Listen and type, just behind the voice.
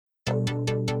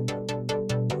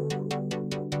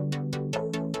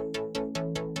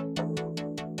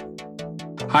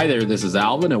Hi there, this is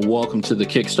Alvin, and welcome to the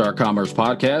Kickstart Commerce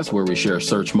Podcast, where we share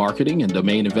search marketing and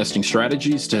domain investing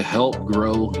strategies to help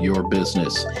grow your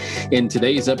business. In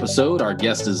today's episode, our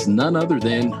guest is none other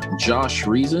than Josh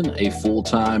Reason, a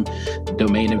full-time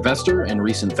domain investor and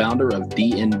recent founder of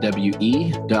DNWE.com,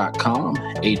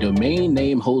 a domain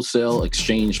name wholesale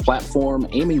exchange platform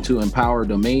aiming to empower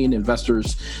domain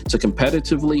investors to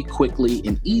competitively, quickly,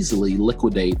 and easily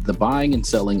liquidate the buying and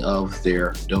selling of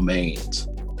their domains.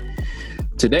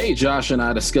 Today, Josh and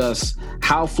I discuss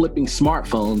how flipping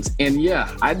smartphones, and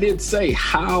yeah, I did say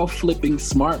how flipping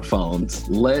smartphones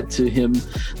led to him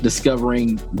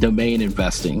discovering domain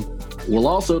investing. We'll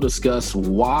also discuss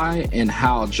why and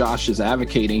how Josh is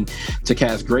advocating to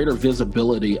cast greater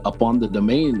visibility upon the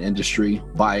domain industry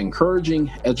by encouraging,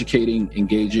 educating,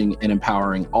 engaging, and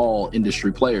empowering all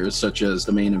industry players, such as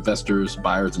domain investors,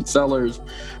 buyers and sellers,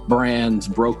 brands,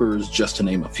 brokers, just to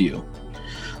name a few.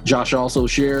 Josh also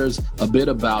shares a bit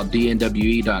about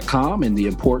DNWE.com and the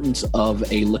importance of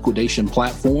a liquidation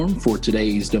platform for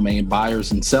today's domain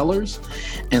buyers and sellers.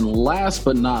 And last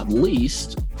but not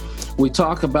least, we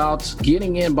talk about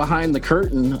getting in behind the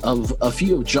curtain of a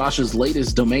few of Josh's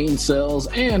latest domain sales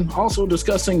and also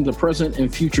discussing the present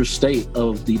and future state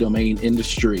of the domain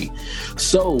industry.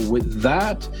 So with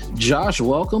that, Josh,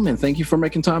 welcome and thank you for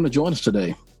making time to join us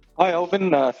today. Hi,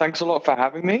 Alvin. Thanks a lot for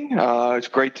having me. It's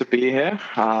great to be here.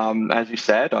 As you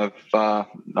said, I'm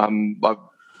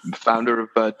founder of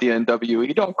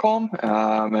DNWE.com,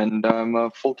 and I'm a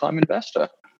full-time investor.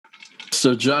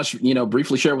 So, Josh,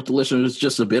 briefly share with the listeners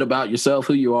just a bit about yourself,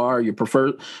 who you are, your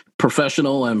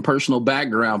professional and personal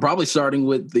background, probably starting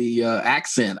with the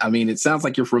accent. I mean, it sounds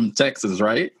like you're from Texas,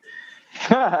 right?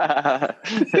 There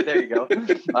you go.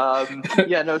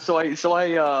 So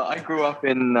I grew up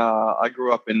in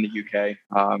the UK,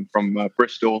 from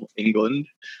Bristol, England.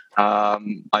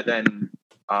 I then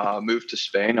moved to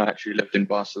Spain. I actually lived in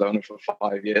Barcelona for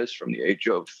 5 years, from the age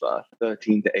of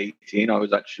 13 to 18. I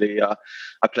was actually I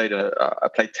played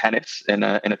tennis in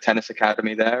a tennis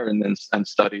academy there, and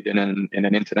studied in an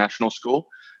international school.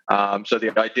 So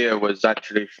the idea was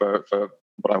actually for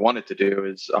what I wanted to do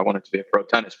is I wanted to be a pro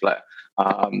tennis player.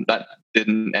 That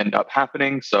didn't end up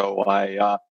happening, so I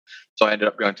ended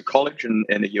up going to college in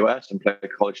the US and played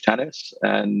college tennis.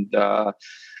 And that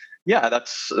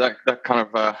kind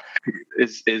of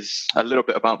is a little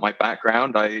bit about my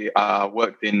background. I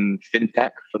worked in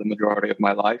fintech for the majority of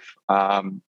my life.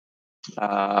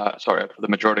 For the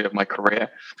majority of my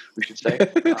career, we should say.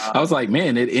 I was like,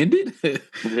 man, it ended?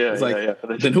 Yeah.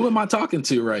 Then who am I talking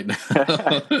to right now?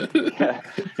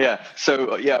 Yeah.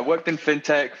 So, I worked in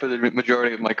fintech for the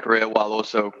majority of my career, while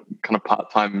also kind of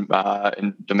part-time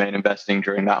in domain investing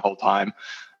during that whole time.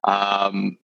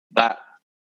 That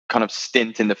kind of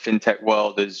stint in the fintech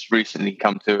world has recently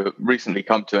come to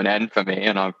an end for me,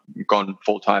 and I've gone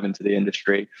full time into the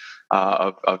industry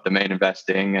of domain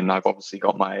investing, and I've obviously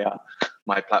got my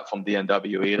platform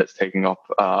DNWE that's taking up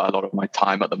a lot of my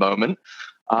time at the moment.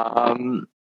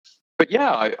 But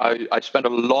yeah, I spend a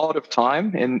lot of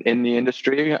time in the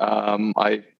industry.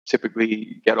 I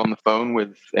typically get on the phone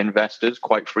with investors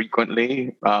quite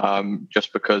frequently,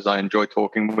 just because I enjoy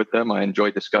talking with them. I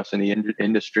enjoy discussing the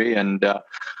industry, and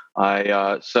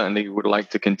I certainly would like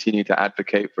to continue to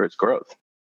advocate for its growth.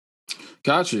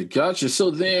 Gotcha.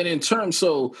 So then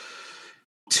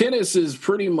tennis is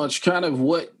pretty much kind of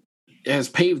what has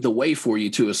paved the way for you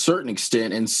to a certain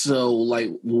extent. And so, like,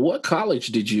 what college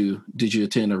did you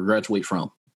attend or graduate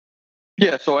from?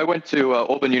 Yeah, so I went to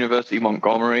Auburn University,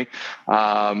 Montgomery.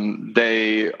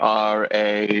 They are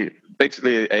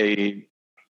basically a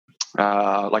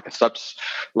sub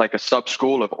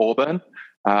school of Auburn,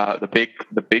 the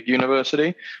big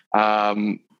university,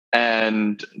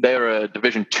 and they're a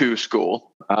Division II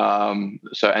school,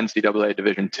 so NCAA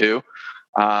Division II.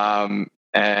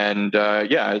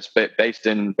 It's based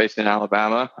in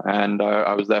Alabama, and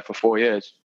I was there for 4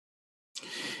 years.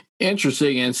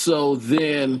 Interesting. And so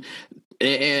then,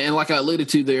 and like I alluded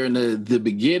to there in the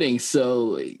beginning,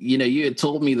 so you had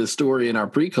told me the story in our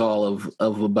pre-call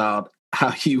of about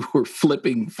how you were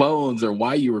flipping phones or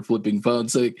why you were flipping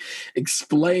phones. So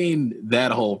explain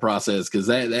that whole process, because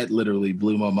that literally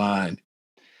blew my mind.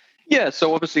 Yeah,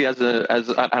 so obviously, I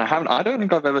don't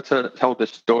think I've ever told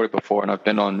this story before, and I've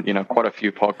been on quite a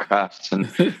few podcasts and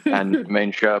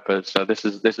main Sherpas, so this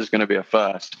is going to be a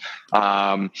first.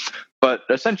 But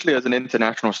essentially, as an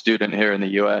international student here in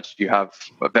the US, you have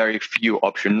very few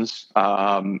options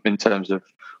in terms of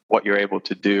what you're able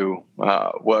to do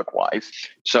work-wise.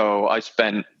 So I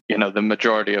spent the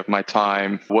majority of my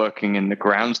time working in the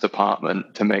grounds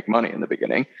department to make money in the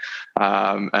beginning,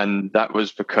 and that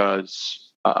was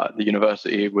because the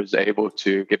university was able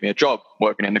to give me a job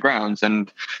working in the grounds,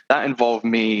 and that involved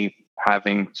me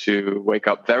having to wake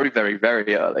up very, very,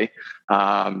 very early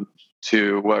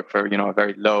to work for a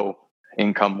very low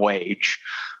income wage.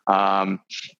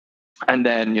 And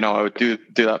then, I would do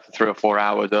that for 3 or 4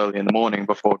 hours early in the morning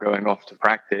before going off to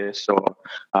practice or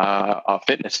our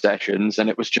fitness sessions. And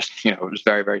it was just, it was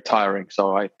very, very tiring.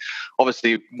 So I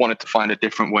obviously wanted to find a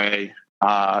different way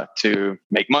to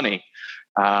make money.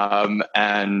 And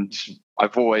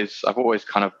I've always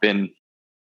kind of been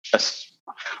a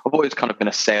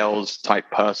sales type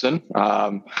person.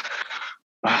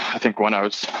 I think when I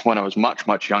was much,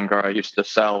 much younger, I used to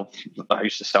sell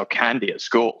candy at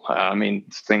school.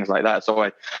 Things like that. So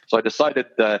I decided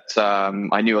that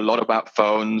I knew a lot about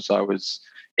phones. I was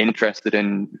interested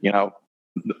in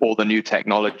all the new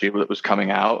technology that was coming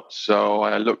out. So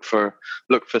I looked for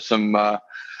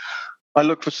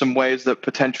some ways that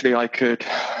potentially I could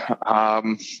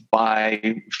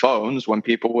buy phones when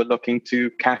people were looking to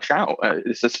cash out.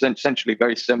 It's essentially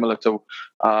very similar to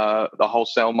the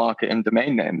wholesale market in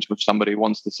domain names. If somebody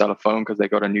wants to sell a phone because they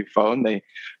got a new phone, they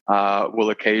will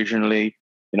occasionally,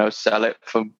 sell it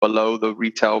for below the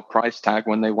retail price tag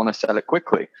when they want to sell it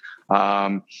quickly.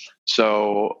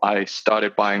 So I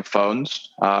started buying phones.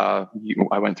 I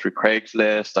went through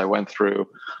Craigslist. I went through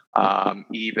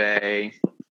eBay.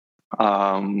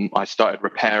 I started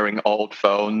repairing old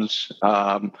phones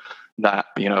that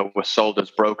were sold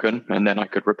as broken, and then I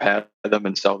could repair them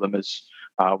and sell them as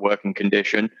working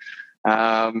condition.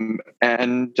 And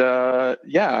I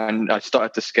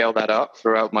started to scale that up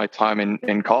throughout my time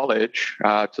in college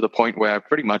to the point where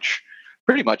pretty much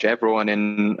everyone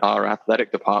in our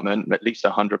athletic department, at least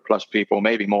 100 plus people,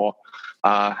 maybe more,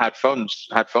 had phones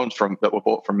that were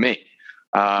bought from me.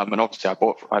 And obviously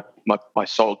I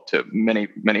sold to many,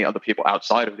 many other people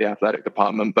outside of the athletic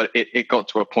department, but it got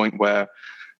to a point where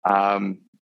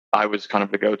I was kind of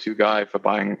the go-to guy for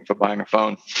buying a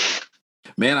phone.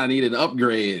 Man, I need an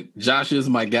upgrade. Josh is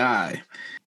my guy.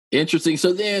 Interesting.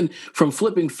 So then from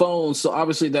flipping phones, so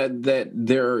obviously that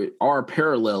there are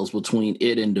parallels between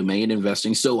it and domain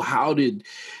investing. So how did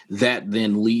that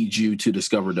then lead you to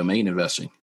discover domain investing?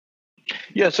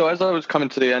 Yeah, so as I was coming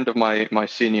to the end of my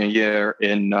senior year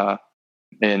in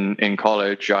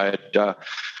college, I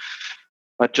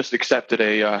just accepted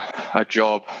a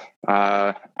job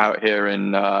out here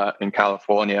in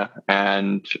California,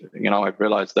 and I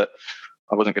realized that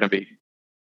I wasn't going to be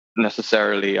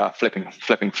necessarily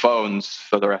flipping phones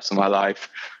for the rest of my life,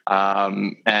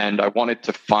 and I wanted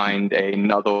to find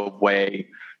another way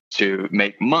to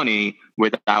make money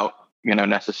without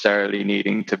necessarily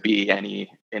needing to be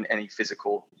in any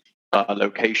physical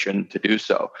location to do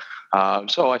so.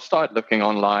 So I started looking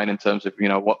online in terms of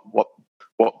what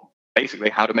basically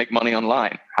how to make money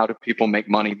online. How do people make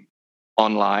money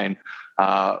online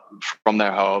from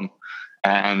their home?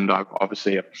 And I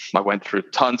went through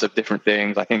tons of different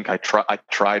things. I think I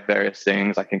tried various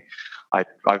things. I think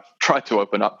I've tried to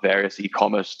open up various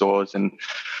e-commerce stores and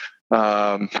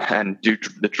do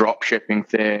the drop shipping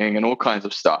thing and all kinds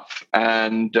of stuff.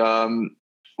 And right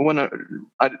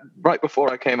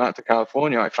before I came out to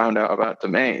California, I found out about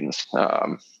domains,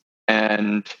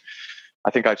 and I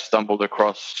think I stumbled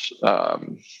across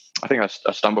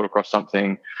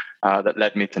something that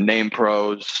led me to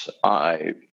NamePros.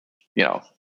 I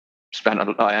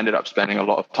ended up spending a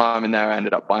lot of time in there. I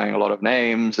ended up buying a lot of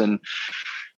names, and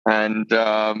I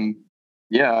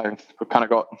kind of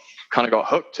got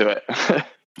hooked to it.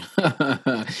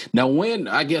 Now, when,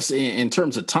 I guess in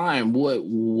terms of time,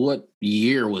 what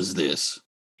year was this?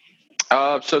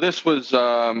 So this was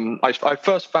I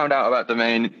first found out about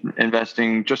domain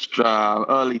investing just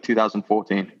early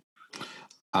 2014.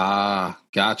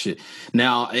 Gotcha.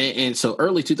 Now, and so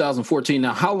early 2014.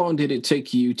 Now, how long did it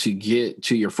take you to get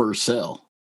to your first sell?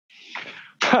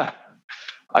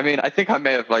 I think I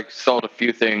may have sold a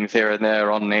few things here and there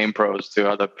on NamePros to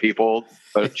other people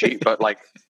for cheap, but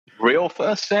real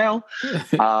first sale,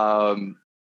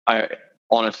 I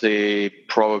honestly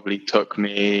probably took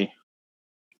me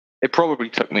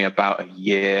about a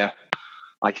year.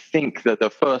 I think that the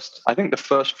first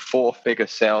 4-figure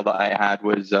sale that I had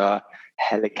was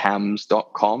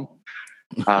helicams.com,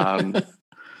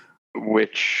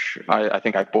 which I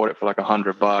think I bought it for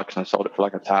 $100 and I sold it for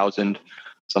 $1,000,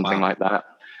 something like that.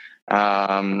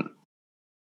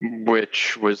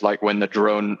 Which was when the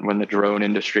drone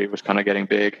industry was kind of getting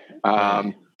big.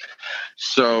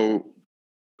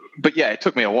 But yeah, it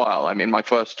took me a while. My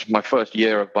first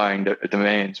year of buying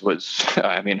domains was,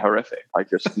 horrific. I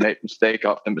just made mistake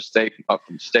after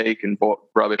mistake and bought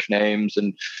rubbish names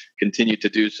and continued to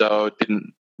do so.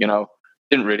 Didn't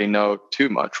didn't really know too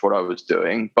much what I was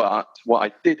doing. But what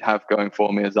I did have going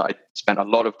for me is that I spent a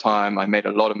lot of time, I made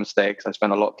a lot of mistakes, I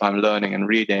spent a lot of time learning and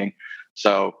reading.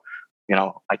 So,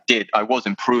 I was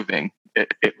improving.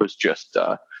 It was just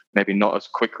maybe not as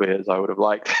quickly as I would have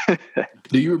liked.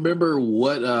 Do you remember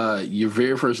what your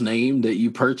very first name that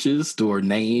you purchased, or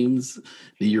names?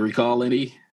 Do you recall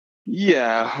any?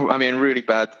 Yeah, I mean, really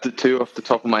bad. The two off the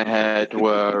top of my head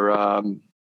were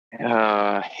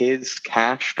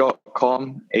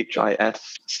hiscash.com, HISCASH,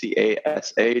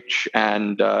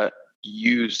 and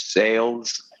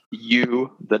usales,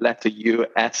 the letter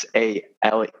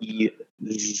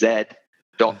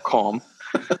USALEZ.com.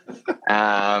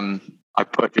 I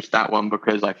purchased that one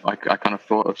because I kind of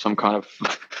thought of some kind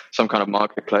of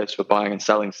marketplace for buying and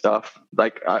selling stuff.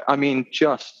 Like, I mean,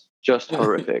 just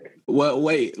horrific. Well,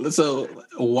 wait. So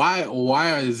why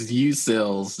is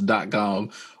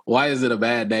usales.com? Why is it a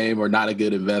bad name or not a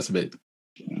good investment?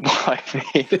 I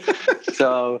mean,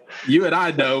 so you and I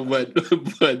know, but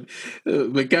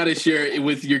kind of share it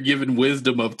with your given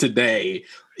wisdom of today.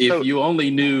 If you only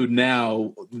knew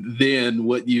now then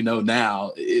what you know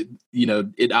now,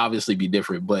 it'd obviously be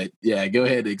different. But yeah, go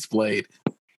ahead and explain.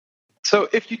 So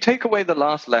if you take away the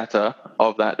last letter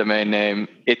of that domain name,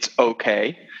 it's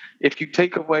okay. If you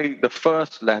take away the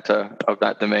first letter of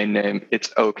that domain name,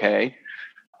 it's okay.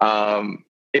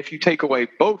 If you take away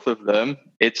both of them,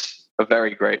 it's a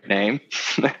very great name,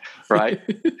 right?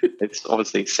 It's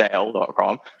obviously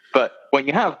sale.com. But when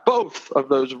you have both of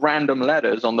those random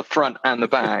letters on the front and the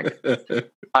back,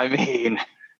 I mean,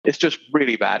 it's just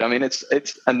really bad. I mean, it's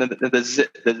and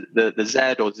the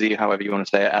Z or Z, however you want to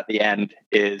say it, at the end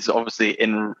is obviously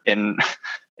in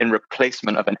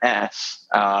replacement of an S.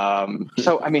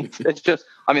 So I mean, there's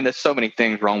so many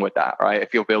things wrong with that, right?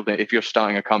 If you're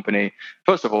starting a company,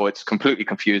 first of all, it's completely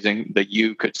confusing. The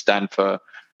U could stand for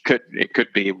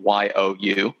could be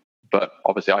YOU, but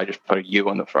obviously I just put a U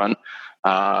on the front.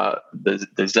 The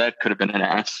Z could have been an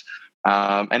S.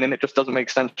 And then it just doesn't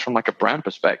make sense from like a brand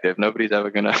perspective. Nobody's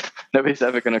ever gonna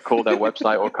call their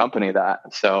website or company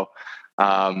that. So,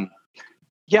 I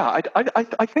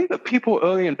think that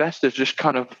early investors, just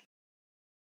kind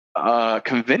of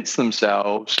convince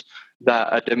themselves that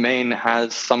a domain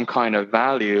has some kind of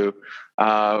value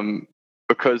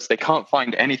because they can't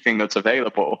find anything that's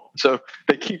available. So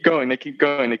they keep going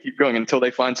until they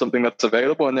find something that's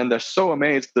available, and then they're so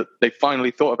amazed that they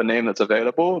finally thought of a name that's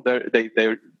available.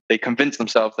 They convince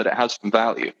themselves that it has some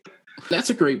value. That's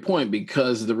a great point,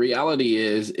 because the reality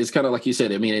is, it's kind of like you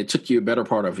said. I mean, it took you a better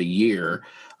part of a year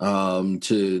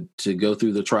to go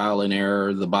through the trial and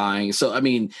error, the buying. So, I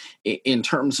mean, in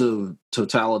terms of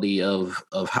totality of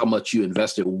how much you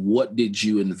invested, what did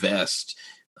you invest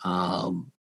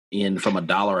in from a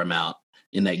dollar amount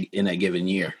in that given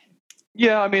year?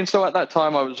 Yeah, I mean, so at that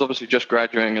time I was obviously just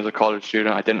graduating as a college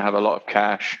student. I didn't have a lot of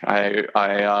cash. I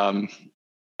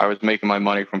was making my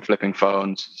money from flipping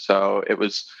phones. So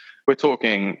we're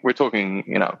talking,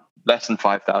 less than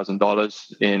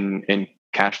 $5,000 in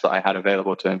cash that I had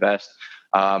available to invest.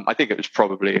 I think it was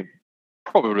probably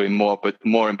more, but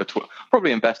more in between.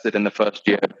 Probably invested in the first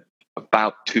year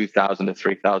about $2,000 to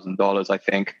 $3,000. I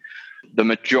think the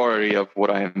majority of what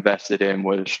I invested in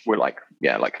were like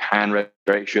hand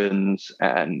registrations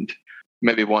and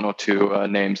maybe one or two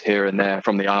names here and there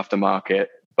from the aftermarket,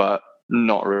 but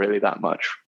not really that much.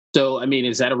 So, I mean,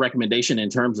 is that a recommendation in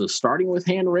terms of starting with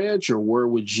hand reg, or where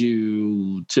would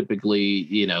you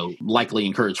typically, likely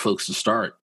encourage folks to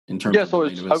start in terms of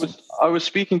I was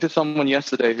speaking to someone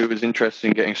yesterday who was interested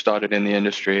in getting started in the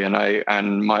industry,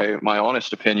 and my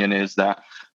honest opinion is that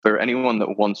for anyone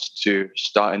that wants to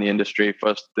start in the industry,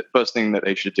 the first thing that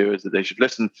they should do is that they should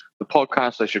listen to the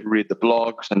podcast, they should read the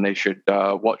blogs, and they should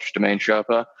watch Domain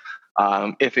Sherpa.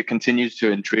 If it continues to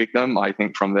intrigue them, I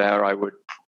think from there I would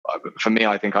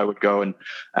go and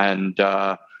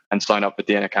sign up with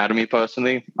the Academy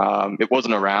personally. It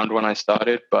wasn't around when I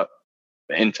started, but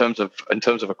in terms of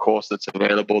a course that's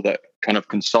available that kind of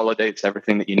consolidates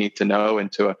everything that you need to know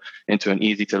into an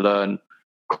easy to learn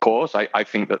course, I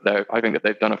think that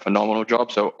they've done a phenomenal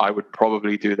job. So I would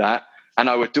probably do that, and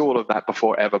I would do all of that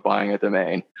before ever buying a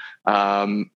domain.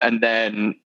 And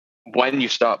then when you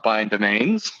start buying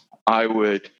domains, I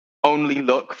would only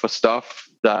look for stuff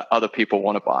that other people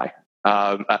want to buy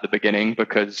at the beginning,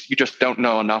 because you just don't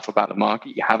know enough about the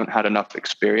market. You haven't had enough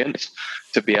experience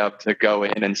to be able to go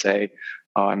in and say,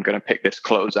 oh, I'm going to pick this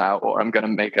closeout, or I'm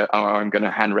going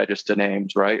to hand register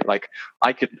names, right? Like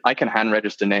I can hand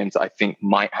register names that I think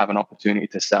might have an opportunity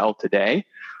to sell today,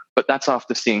 but that's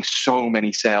after seeing so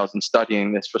many sales and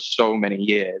studying this for so many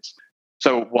years.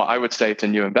 So what I would say to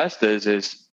new investors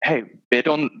is hey, bid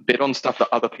on stuff that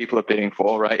other people are bidding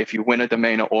for, right? If you win a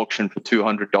domain at auction for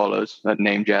 $200 at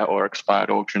Namejet or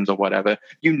Expired Auctions or whatever,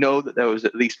 you know that there was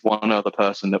at least one other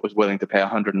person that was willing to pay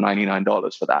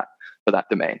 $199 for that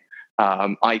domain.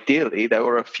 Ideally, there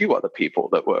were a few other people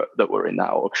that were in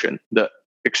that auction that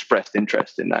expressed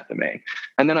interest in that domain.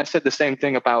 And then I said the same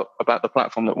thing about the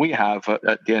platform that we have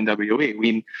at DNWE.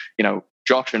 We,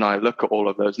 Josh and I look at all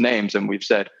of those names and we've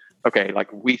said, okay,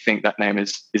 like we think that name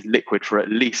is liquid for at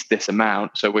least this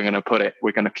amount. So we're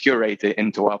going to curate it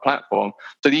into our platform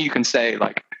so that you can say,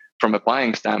 like, from a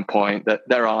buying standpoint, that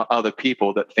there are other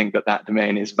people that think that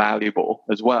domain is valuable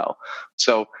as well.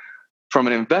 So from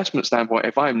an investment standpoint,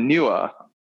 if I'm newer,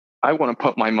 I want to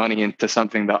put my money into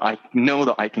something that I know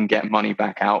that I can get money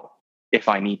back out if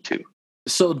I need to.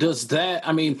 So does that,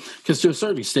 because to a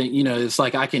certain extent, it's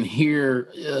like I can hear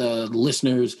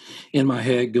listeners in my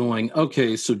head going,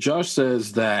 okay, so Josh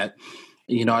says that,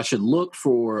 I should look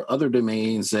for other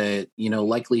domains that,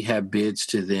 likely have bids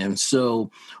to them. So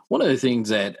one of the things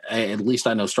that at least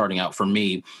I know starting out for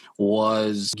me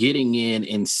was getting in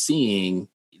and seeing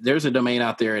there's a domain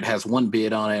out there. It has one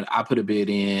bid on it. I put a bid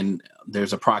in.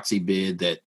 There's a proxy bid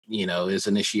that, is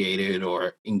initiated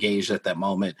or engaged at that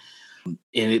moment. And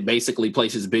it basically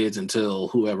places bids until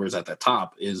whoever is at the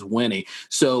top is winning.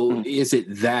 So is it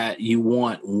that you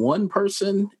want one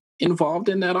person involved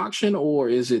in that auction, or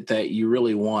is it that you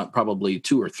really want probably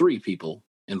 2 or 3 people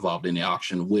involved in the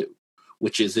auction?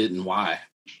 Which is it and why?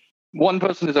 One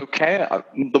person is okay.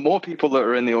 The more people that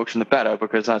are in the auction, the better,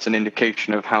 because that's an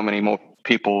indication of how many more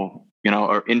people,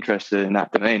 are interested in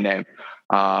that domain name.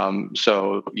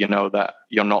 So you know that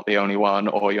you're not the only one,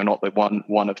 or you're not the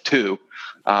one of 2.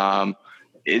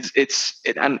 This is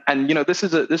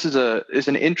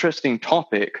an interesting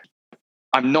topic.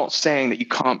 I'm not saying that you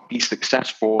can't be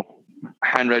successful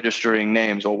hand registering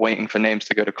names or waiting for names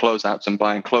to go to closeouts and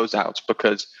buying closeouts,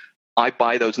 because I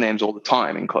buy those names all the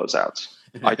time in closeouts.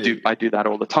 I do that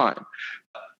all the time.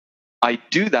 I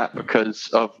do that because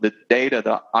of the data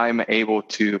that I'm able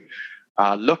to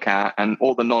look at and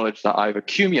all the knowledge that I've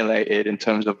accumulated in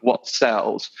terms of what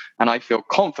sells. And I feel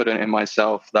confident in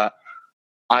myself that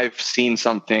I've seen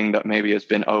something that maybe has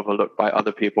been overlooked by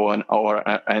other people, and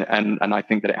I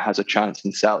think that it has a chance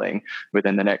in selling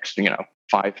within the next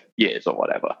 5 years or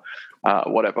whatever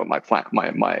my plan,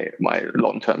 my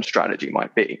long-term strategy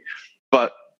might be.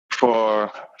 But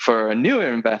for a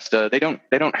newer investor, they don't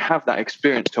have that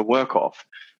experience to work off.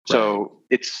 Right. So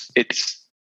it's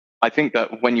I think that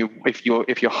if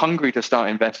you're hungry to start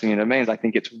investing in domains, I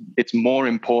think it's more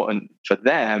important for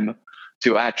them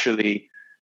to actually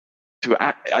put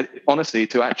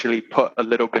a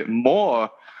little bit more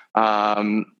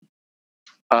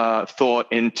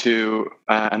thought into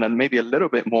and then maybe a little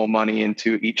bit more money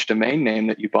into each domain name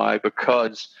that you buy,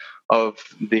 because of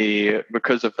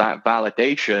that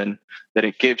validation that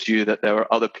it gives you that there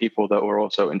are other people that were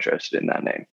also interested in that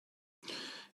name.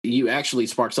 You actually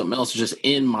sparked something else just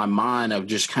in my mind of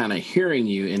just kind of hearing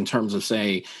you in terms of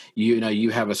saying, you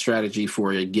have a strategy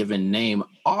for a given name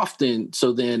often.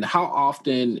 So then how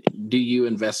often do you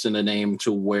invest in a name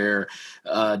to where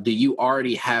do you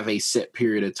already have a set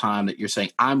period of time that you're saying,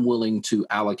 I'm willing to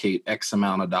allocate X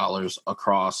amount of dollars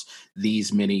across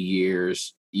these many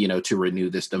years, to renew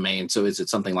this domain? So is it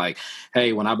something like,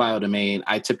 hey, when I buy a domain,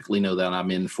 I typically know that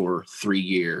I'm in for 3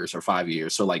 years or 5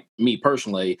 years. So like me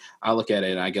personally, I look at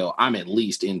it and I go, I'm at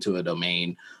least into a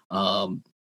domain, a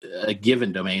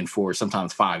given domain for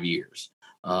sometimes 5 years,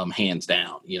 hands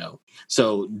down,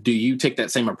 So do you take that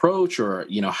same approach, or,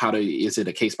 is it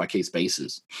a case by case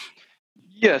basis?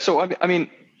 Yeah. So, I mean,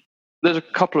 there's a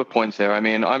couple of points there. I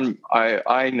mean,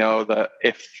 I know that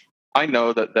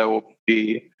there will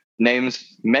be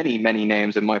many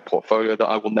names in my portfolio that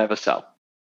I will never sell,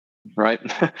 right?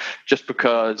 Just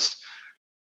because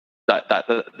that's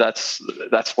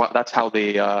how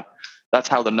the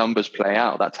numbers play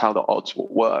out. That's how the odds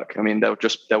will work. I mean, there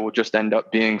will just end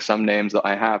up being some names that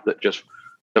I have that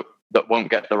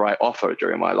won't get the right offer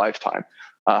during my lifetime,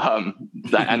 or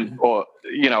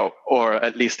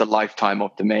at least a lifetime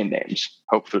of domain names.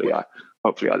 Hopefully I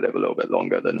live a little bit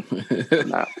longer than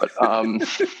that, but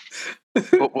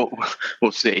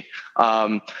we'll see.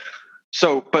 But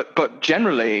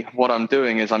generally, what I'm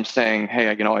doing is I'm saying,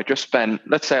 hey,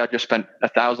 let's say I just spent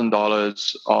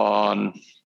 $1,000 on,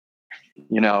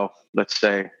 let's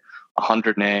say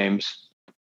 100 names.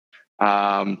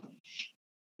 What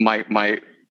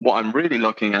I'm really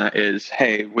looking at is,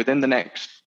 hey, within the next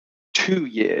 2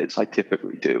 years,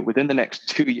 within the next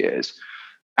 2 years,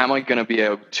 am I going to be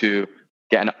able to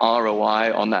get an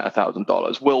ROI on that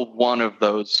 $1,000? Will one of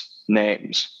those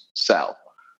names sell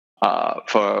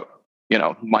for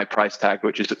my price tag,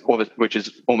 which is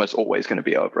almost always going to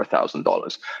be over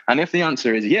 $1,000. And if the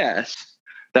answer is yes,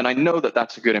 then I know that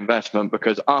that's a good investment,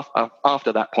 because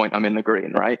after that point, I'm in the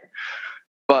green, right?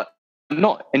 But I'm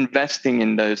not investing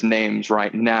in those names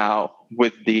right now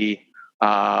with the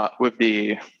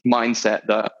mindset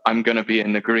that I'm going to be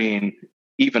in the green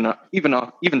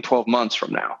even 12 months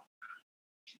from now.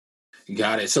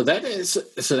 Got it. So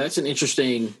that's an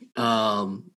interesting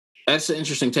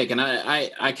take. And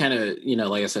I kind of,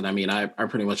 like I said, I mean, I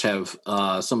pretty much have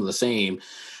some of the same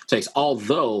takes,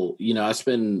 although, I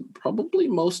spend probably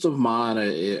most of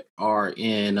mine are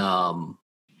in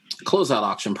closeout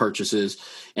auction purchases.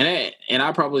 And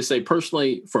I probably say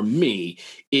personally, for me,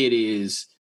 it is,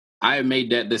 I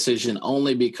made that decision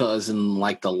only because in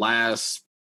like the last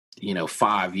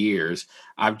 5 years,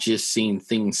 I've just seen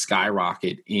things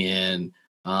skyrocket in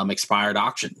expired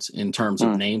auctions in terms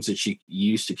of names that you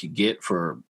used to could get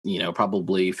for,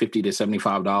 probably $50 to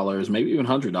 $75, maybe even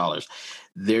 $100.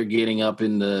 They're getting up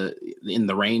in the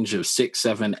range of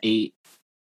 $600, $700,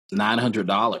 $800,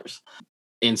 $900.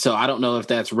 And so I don't know if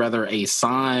that's rather a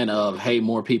sign of, hey,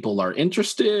 more people are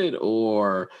interested,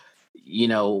 or,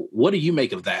 what do you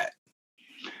make of that?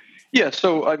 Yeah,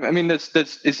 so I mean,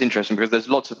 it's interesting because there's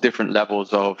lots of different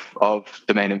levels of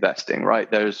domain investing, right?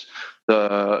 There's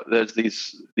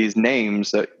these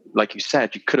names that, like you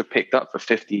said, you could have picked up for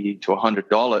 $50 to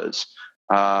 $100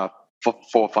 for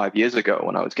 4 or 5 years ago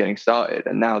when I was getting started,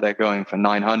 and now they're going for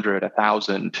 $900,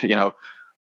 $1,000.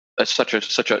 That's such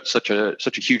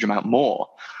a huge amount more,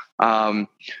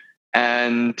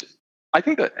 and I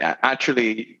think that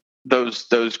actually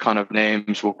those kind of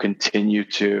names will continue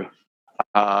to.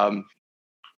 I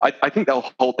think they'll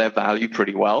hold their value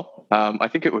pretty well. I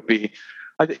think it would be.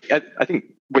 I think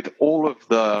with all of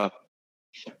the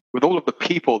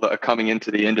people that are coming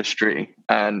into the industry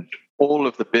and all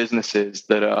of the businesses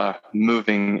that are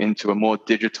moving into a more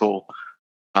digital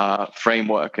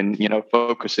framework and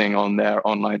focusing on their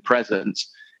online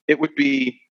presence, it would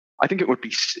be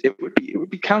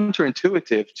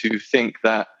counterintuitive to think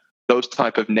that those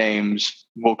type of names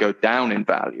will go down in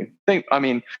value. They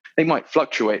might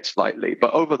fluctuate slightly,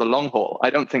 but over the long haul, I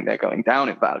don't think they're going down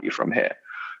in value from here.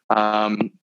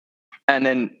 And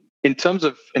then in terms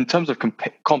of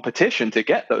competition to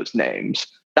get those names,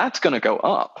 that's going to go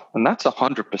up, and that's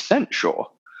 100% sure,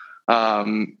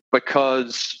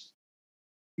 because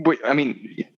we're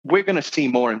going to see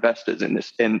more investors in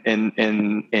this in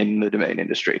the domain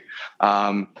industry.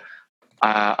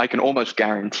 I can almost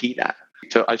guarantee that.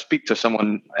 So I speak to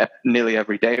someone nearly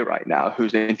every day right now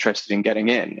who's interested in getting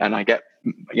in, and I get,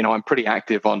 I'm pretty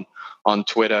active on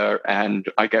Twitter, and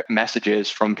I get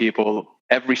messages from people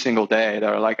every single day that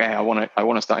are like, "Hey, I want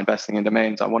to start investing in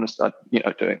domains. I want to start,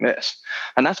 doing this."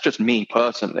 And that's just me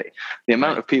personally. The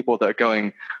amount of people that are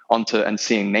going onto and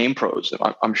seeing Name Pros,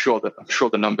 I'm sure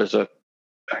the numbers are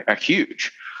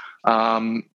huge.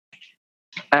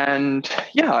 And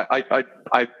yeah,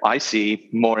 I see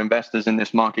more investors in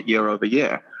this market year over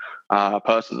year.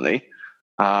 Personally,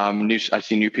 I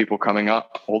see new people coming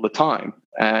up all the time,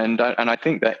 and I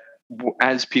think that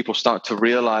as people start to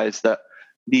realize that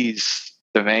these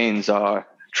domains are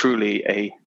truly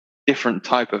a different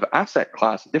type of asset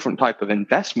class, a different type of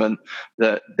investment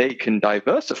that they can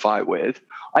diversify with,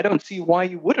 I don't see why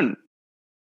you wouldn't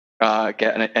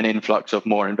get an influx of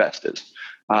more investors.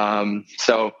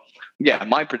 So. Yeah,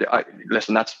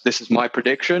 this is my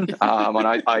prediction, and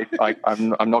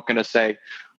I'm not going to say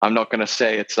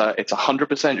it's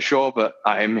 100% sure, but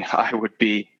I would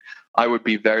be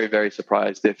very, very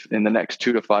surprised if in the next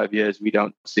 2 to 5 years we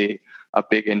don't see a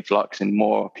big influx in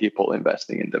more people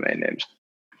investing in domain names.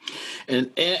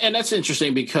 And that's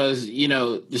interesting because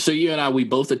so you and I, we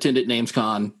both attended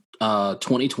NamesCon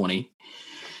 2020,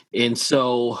 and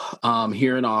so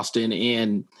here in Austin,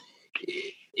 and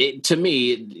to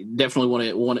me,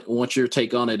 definitely want your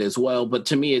take on it as well. But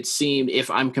to me, it seemed,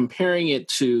 if I'm comparing it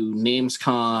to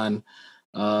NamesCon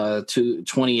to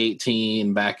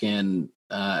 2018 back at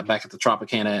the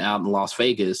Tropicana out in Las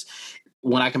Vegas,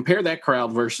 when I compare that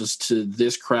crowd versus to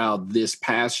this crowd this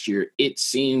past year, it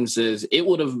seems as it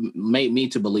would have made me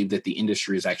to believe that the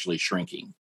industry is actually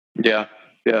shrinking. Yeah,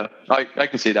 I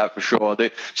can see that for sure.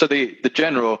 The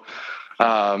general.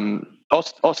 The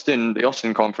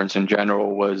Austin conference in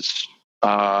general was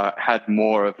had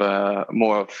more of an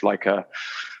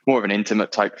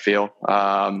intimate type feel,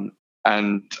 and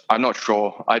I'm not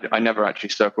sure. I never actually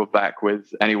circled back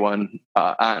with anyone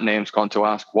at NamesCon to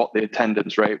ask what the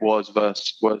attendance rate was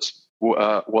versus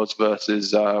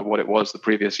what it was the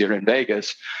previous year in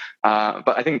Vegas.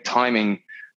 But I think timing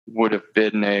would have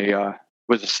been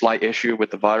was a slight issue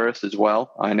with the virus as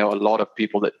well. I know a lot of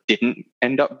people that didn't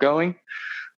end up going,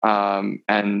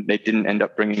 and they didn't end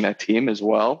up bringing their team as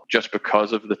well, just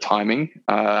because of the timing.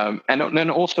 And then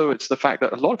also it's the fact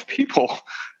that a lot of people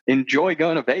enjoy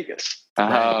going to Vegas.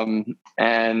 Right.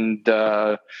 And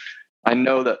I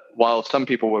know that while some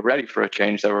people were ready for a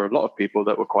change, there were a lot of people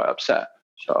that were quite upset.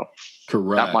 So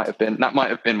Correct. that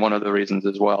might have been one of the reasons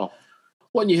as well.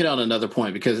 Well, you hit on another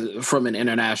point, because from an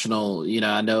international,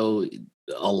 I know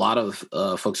a lot of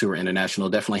folks who were international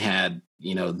definitely had,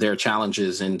 their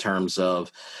challenges in terms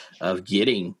of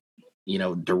getting,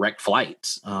 direct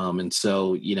flights. And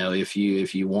so, if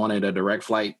you wanted a direct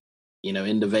flight,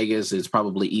 into Vegas, it's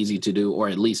probably easy to do, or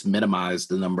at least minimize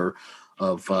the number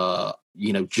of,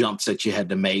 jumps that you had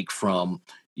to make from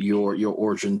your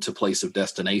origin to place of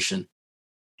destination.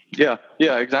 Yeah,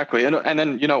 exactly. And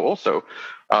then, also,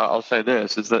 I'll say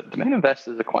this, is that domain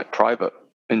investors are quite private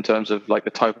in terms of like the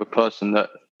type of person that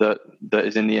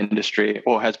is in the industry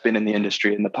or has been in the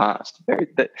industry in the past.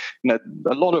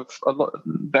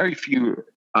 Very few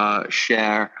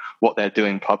share what they're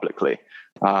doing publicly,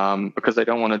 because they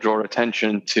don't want to draw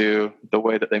attention to the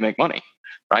way that they make money.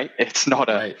 Right? It's not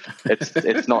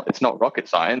it's not rocket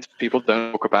science. People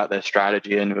don't talk about their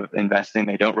strategy in investing.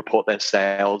 They don't report their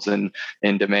sales in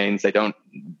domains. They don't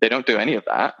do any of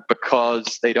that,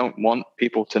 because they don't want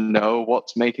people to know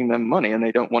what's making them money, and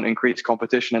they don't want increased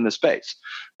competition in the space.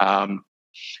 I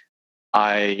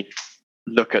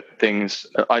look at things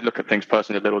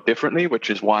personally a little differently, which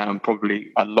is why I'm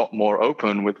probably a lot more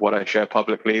open with what I share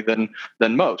publicly than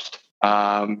most.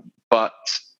 But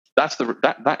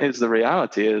that is the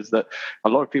reality, is that a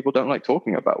lot of people don't like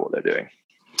talking about what they're doing.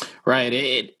 Right.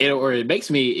 It makes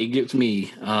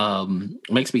me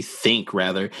think,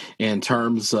 rather, in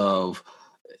terms of,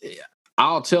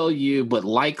 I'll tell you, but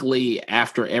likely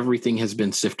after everything has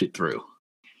been sifted through.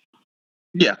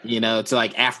 Yeah. It's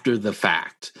like after the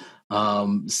fact.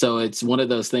 So it's one of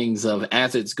those things of,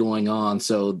 as it's going on.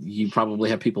 So you probably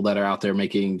have people that are out there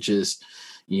making just,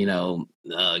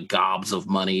 gobs of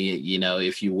money,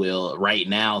 if you will, right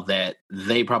now, that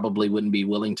they probably wouldn't be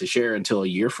willing to share until a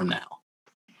year from now.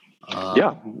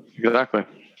 Yeah, exactly.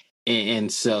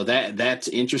 And so that's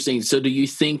interesting. So do you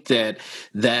think that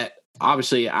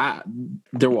obviously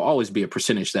there will always be a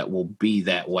percentage that will be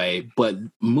that way, but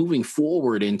moving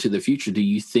forward into the future, do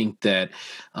you think that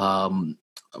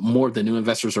more of the new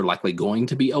investors are likely going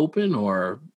to be open,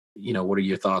 or, what are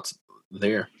your thoughts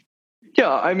there?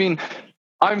 Yeah, I mean,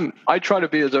 I try to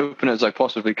be as open as I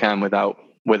possibly can without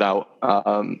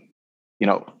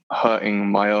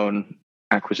hurting my own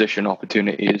acquisition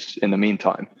opportunities in the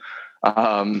meantime.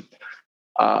 And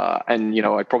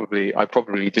I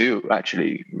probably do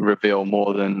actually reveal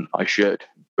more than I should,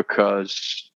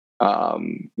 because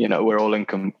we're all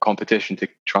in competition to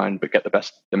try and get the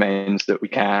best domains that we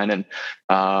can,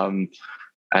 and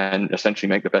essentially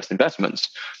make the best investments.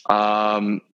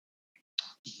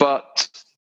 But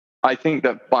I think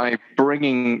that by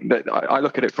bringing that, I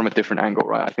look at it from a different angle,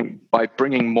 right? I think by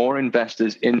bringing more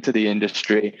investors into the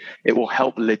industry, it will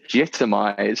help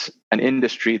legitimize an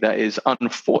industry that is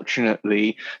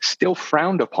unfortunately still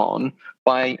frowned upon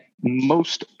by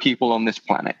most people on this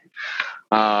planet.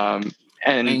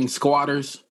 And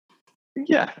squatters.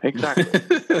 Yeah, exactly.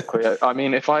 I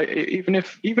mean, even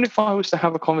if I was to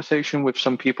have a conversation with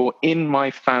some people in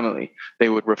my family, they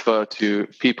would refer to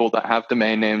people that have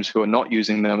domain names who are not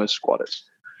using them as squatters.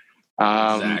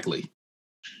 Exactly.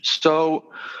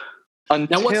 So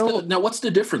now what's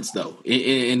the difference though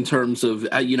in terms of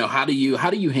how do you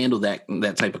handle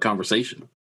that type of conversation?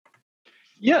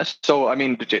 Yes. So, I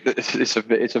mean,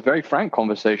 it's a very frank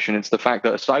conversation. It's the fact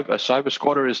that a cyber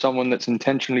squatter is someone that's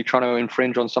intentionally trying to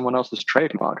infringe on someone else's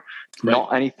trademark. Right.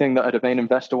 Not anything that a domain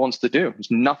investor wants to do. It's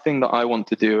nothing that I want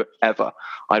to do ever.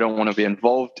 I don't want to be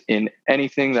involved in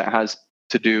anything that has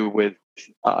to do with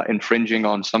infringing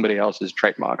on somebody else's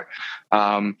trademark.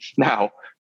 Now,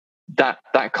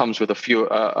 that comes with a few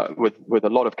with a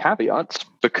lot of caveats,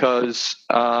 because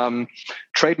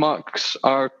trademarks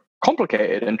are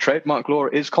complicated, and trademark law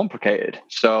is complicated.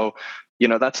 So,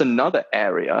 that's another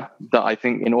area that I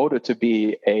think, in order to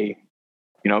be a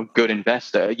good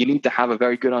investor, you need to have a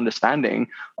very good understanding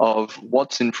of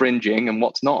what's infringing and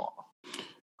what's not.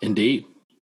 Indeed.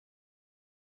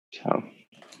 So.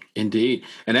 Indeed,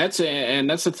 and that's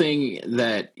the thing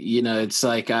that it's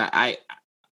like I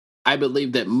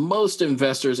believe that most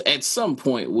investors at some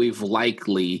point, we've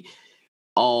likely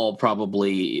all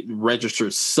probably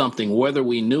registered something, whether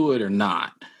we knew it or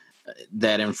not,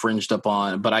 that infringed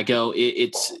upon. But I go,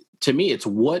 it's to me, it's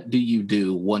what do you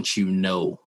do once you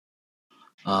know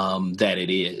that it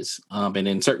is. And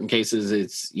in certain cases,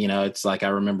 it's like I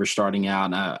remember starting out,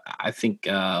 and I think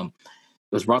it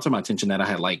was brought to my attention that I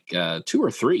had like 2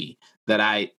 or 3 that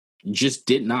I just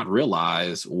did not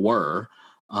realize were,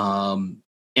 and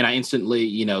I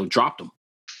instantly, dropped them.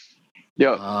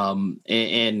 Yeah.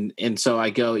 And so I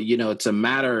go, it's a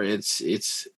matter.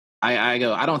 I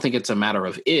go, I don't think it's a matter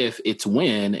of if, it's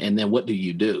when, and then what do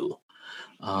you do?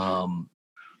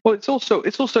 Well, it's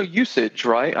also usage,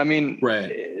 right? I mean,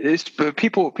 Right.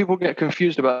 people get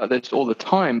confused about this all the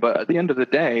time, but at the end of the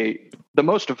day, the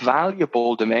most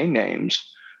valuable domain names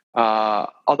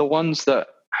are the ones that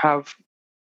have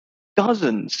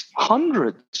dozens,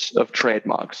 hundreds of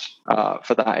trademarks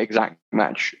for that exact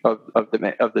match of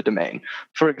the domain.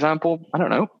 For example, I don't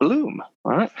know, Bloom,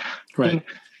 right? Right.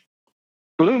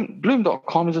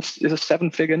 Bloom.com is a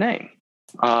 7-figure name.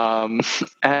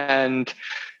 And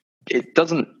it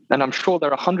doesn't, and I'm sure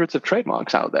there are hundreds of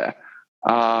trademarks out there.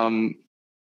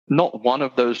 Not one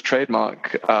of those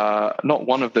trademark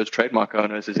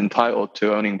owners is entitled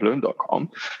to owning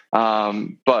Bloom.com.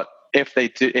 But if they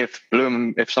do, if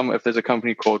there's a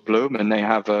company called Bloom and they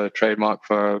have a trademark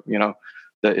for,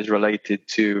 that is related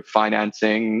to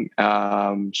financing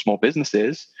small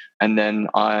businesses, and then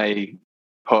I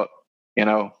put,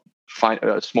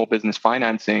 small business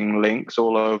financing links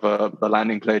all over the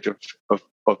landing page of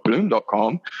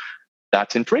Bloom.com,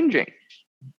 that's infringing.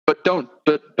 But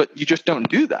you just don't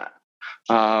do that,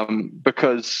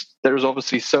 because there's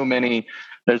obviously so many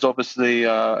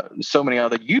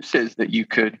other uses that you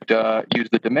could use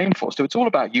the domain for. So it's all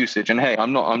about usage. And hey,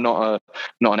 I'm not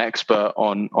an expert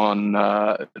on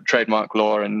trademark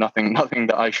law, and nothing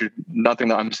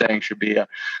that I'm saying should be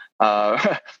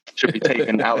should be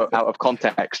taken out of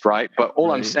context, right? But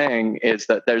all I'm saying is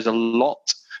that there's a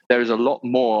lot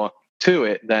more to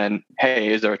it than,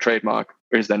 hey, is there a trademark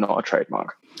or is there not a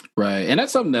trademark? Right. And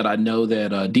that's something that I know that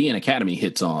DN Academy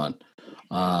hits on.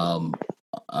 And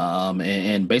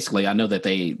basically I know that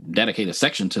they dedicate a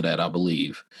section to that, I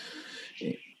believe.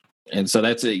 And so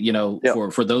that's it,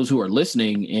 yep. for those who are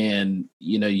listening and,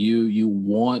 you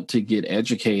want to get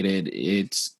educated,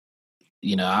 it's,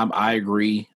 I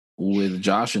agree with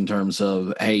Josh in terms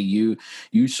of, hey, you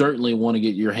certainly want to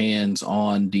get your hands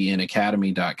on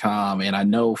dnacademy.com. And I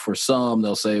know for some,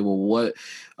 they'll say, well,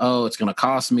 it's going to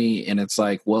cost me. And it's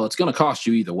like, well, it's going to cost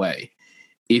you either way.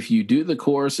 If you do the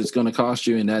course, it's going to cost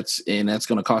you, and that's going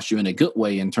to cost you in a good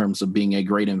way in terms of being a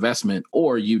great investment,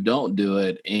 or you don't do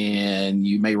it and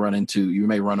you may run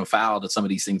afoul to some of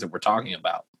these things that we're talking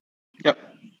about. Yep.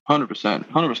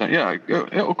 100%. Yeah,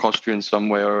 it'll cost you in some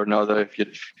way or another.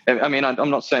 I'm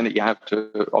not saying that you have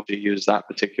to obviously use that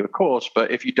particular course, but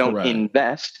if you don't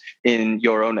invest in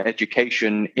your own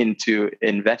education into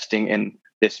investing in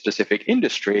this specific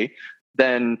industry,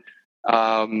 then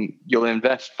you'll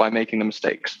invest by making the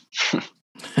mistakes.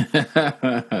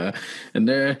 And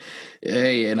a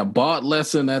bought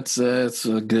lesson, that's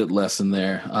a good lesson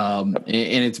there. And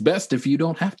it's best if you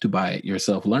don't have to buy it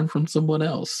yourself. Learn from someone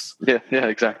else. Yeah,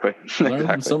 exactly. Learn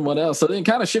from someone else. So then,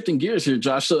 kind of shifting gears here,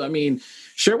 Josh. So,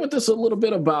 share with us a little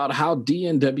bit about how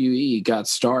DNWE got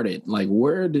started. Like,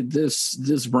 where did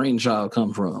this brainchild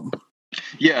come from?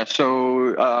 Yeah,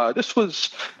 so this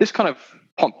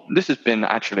has been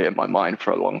actually in my mind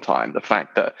for a long time. The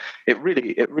fact that it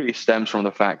really stems from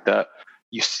the fact that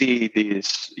you see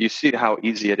how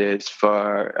easy it is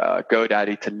for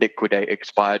GoDaddy to liquidate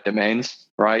expired domains,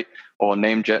 right? Or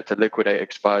Namejet to liquidate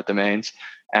expired domains.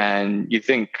 And you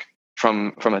think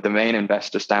from a domain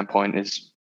investor standpoint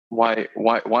is why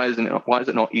is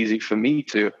it not easy for me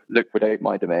to liquidate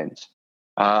my domains?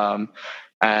 And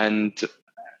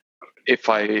if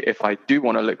I do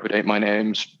want to liquidate my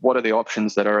names, what are the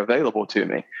options that are available to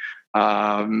me?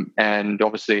 And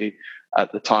obviously,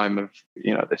 at the time of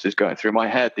this is going through my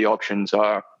head, the options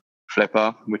are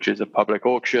Flipper, which is a public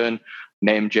auction,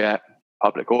 Namejet,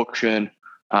 public auction,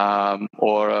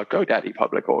 or a GoDaddy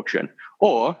public auction,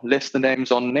 or list the names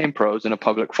on NamePros in a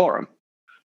public forum.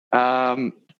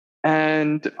 And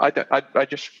I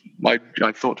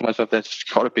thought to myself, there's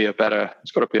got to be a better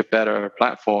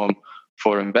platform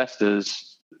for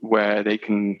investors where they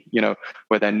can,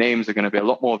 where their names are going to be a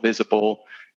lot more visible.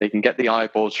 They can get the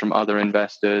eyeballs from other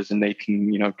investors, and they can,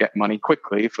 get money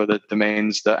quickly for the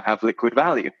domains that have liquid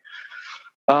value.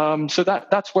 So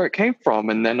that's where it came from.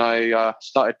 And then I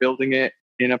started building it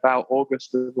in about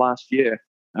August of last year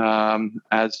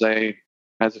as a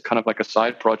kind of like a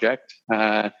side project.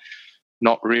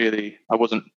 Not really, I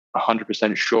wasn't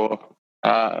 100% sure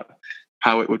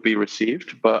how it would be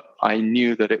received, but I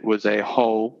knew that it was a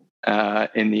hole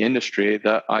in the industry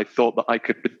that I thought that I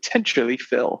could potentially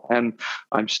fill, and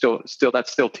I'm still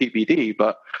that's still TBD,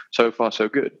 but so far so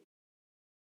good.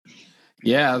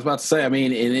 Yeah, I was about to say. I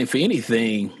mean, and if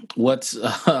anything, what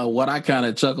I kind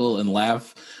of chuckle and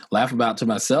laugh about to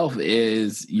myself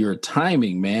is your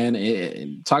timing,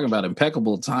 man. Talking about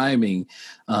impeccable timing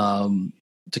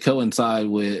to coincide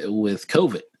with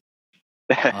COVID.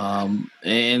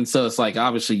 And so it's like,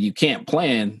 obviously you can't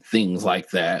plan things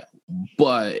like that,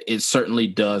 but it certainly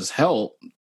does help,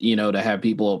 to have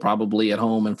people probably at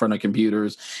home in front of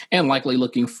computers and likely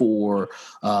looking for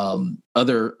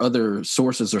other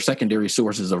sources or secondary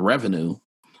sources of revenue.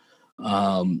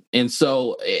 And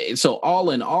so all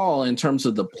in all, in terms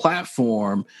of the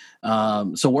platform,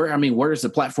 where is the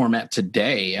platform at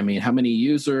today? I mean, how many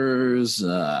users,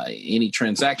 any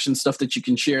transaction stuff that you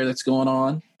can share that's going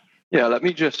on? Yeah, let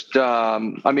me just, we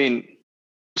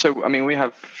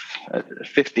have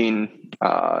 15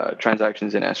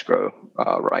 transactions in escrow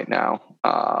right now.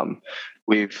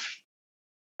 We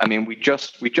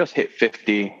just hit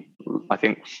 50, I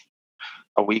think,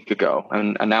 a week ago,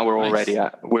 and now we're already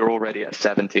at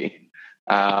 70.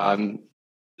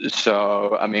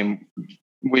 So I mean,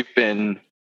 we've been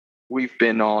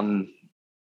on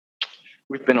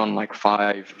like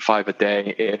five a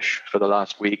day ish for the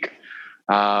last week.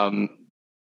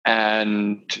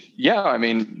 And yeah, I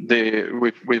mean,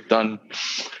 we've done,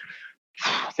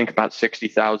 I think, about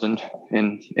 60,000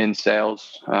 in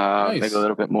sales, Nice. maybe a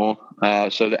little bit more.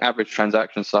 So the average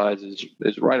transaction size is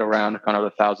right around kind of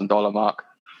the $1,000 mark,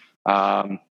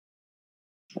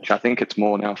 which I think it's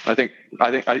more now. I think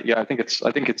it's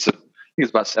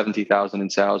about 70,000 in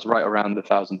sales, right around the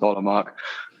 $1,000 mark,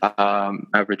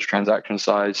 average transaction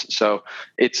size. So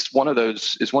it's one of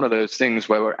those things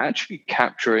where we're actually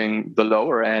capturing the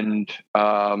lower end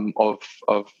of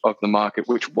the market,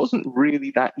 which wasn't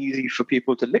really that easy for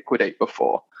people to liquidate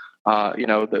before.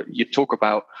 That you talk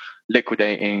about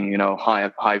liquidating,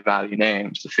 high value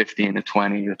names, the 15, the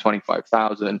 20, the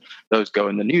 25,000. Those go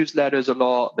in the newsletters a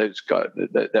lot. There's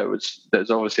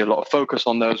obviously a lot of focus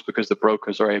on those because the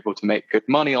brokers are able to make good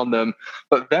money on them,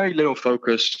 but very little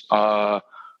focus on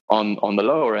the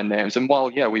lower end names. And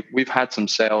while we've had some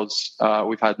sales,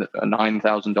 we've had a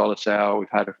 $9,000 sale, we've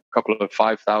had a couple of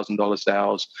 $5,000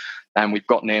 sales, and we've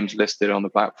got names listed on the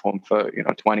platform for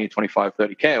 20, 25,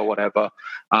 30K or whatever.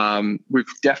 We've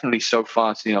definitely so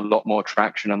far seen a lot more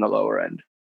traction on the lower end.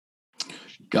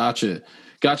 Gotcha.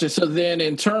 So then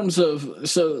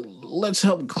let's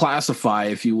help classify,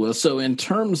 if you will. So in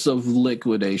terms of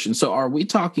liquidation, so are we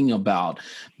talking about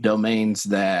domains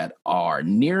that are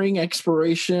nearing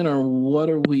expiration, or what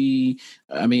are we,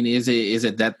 I mean, is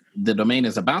it that the domain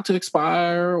is about to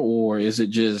expire, or is it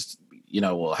just,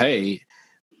 hey,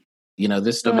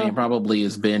 this domain probably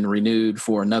has been renewed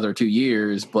for another 2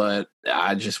 years, but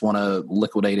I just want to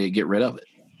liquidate it, get rid of it?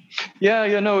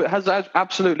 It has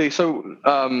absolutely. So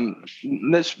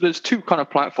there's two kind of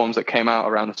platforms that came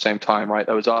out around the same time, right?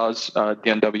 There was ours,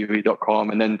 dnwe.com,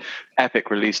 and then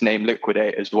Epic released Name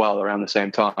Liquidate as well around the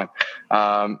same time.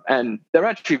 And they're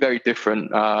actually very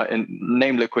different. In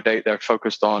Name Liquidate, they're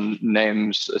focused on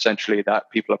names essentially that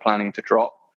people are planning to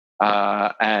drop,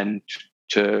 and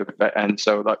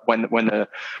so like when the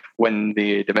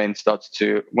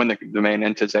domain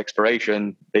enters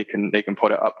expiration, they can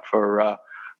put it up for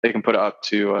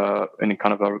to any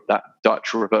kind of that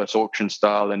Dutch reverse auction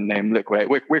style and Name Liquidate.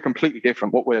 We're completely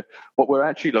different. What we're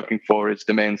actually looking for is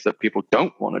domains that people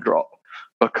don't want to drop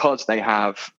because they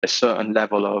have a certain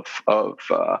level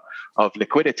of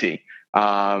liquidity.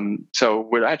 So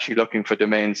we're actually looking for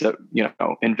domains that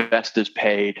investors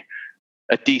paid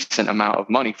a decent amount of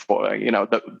money for,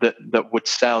 that would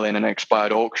sell in an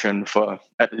expired auction for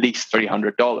at least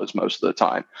 $300 most of the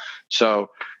time. So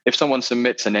if someone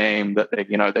submits a name that they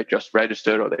just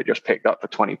registered or they just picked up for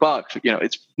 $20,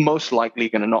 it's most likely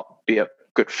going to not be a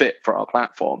good fit for our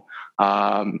platform.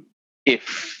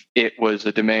 If it was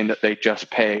a domain that they just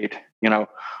paid,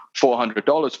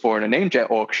 $400 for in a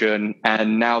namejet auction,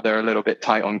 and now they're a little bit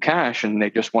tight on cash and they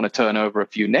just want to turn over a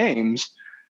few names,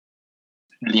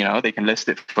 they can list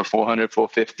it for 400,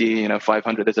 450,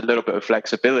 500. There's a little bit of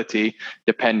flexibility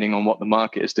depending on what the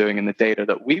market is doing and the data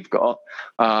that we've got.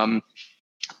 And,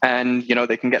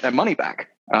 they can get their money back.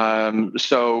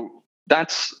 So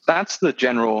that's the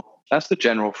general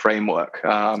framework.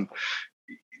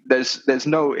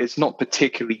 It's not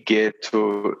particularly geared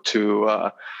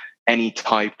to any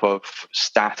type of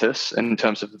status in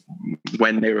terms of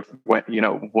whether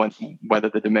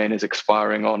the domain is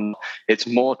expiring on. It's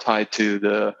more tied to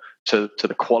the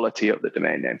quality of the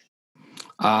domain name.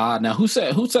 Now who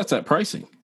sets that pricing?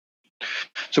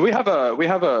 So we have a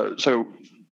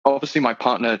obviously my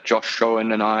partner Josh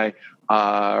Schoen and I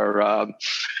are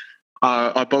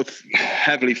both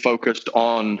heavily focused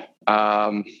on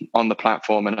the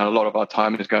platform, and a lot of our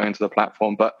time is going into the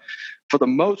platform. But for the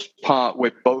most part,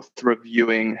 we're both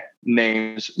reviewing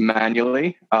names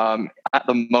manually. At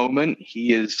the moment,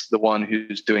 he is the one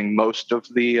who's doing most of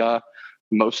the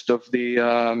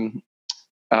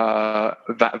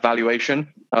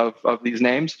valuation of these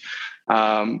names.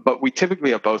 But we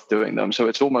typically are both doing them, so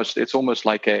it's almost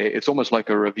like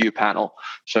a review panel.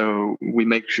 So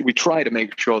we try to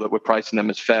make sure that we're pricing them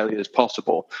as fairly as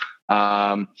possible.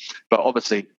 But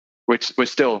obviously, we're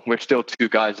still two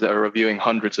guys that are reviewing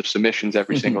hundreds of submissions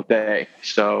every single day.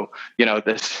 So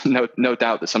there's no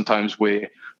doubt that sometimes we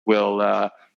will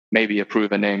maybe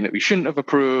approve a name that we shouldn't have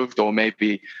approved, or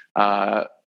maybe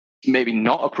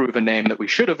not approve a name that we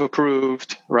should have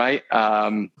approved, right?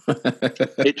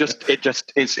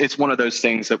 It's one of those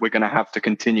things that we're going to have to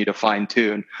continue to fine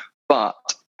tune. But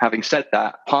having said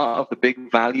that, part of the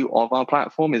big value of our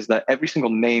platform is that every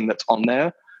single name that's on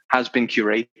there has been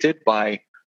curated by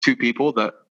two people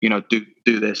that do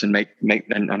this and make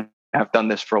and have done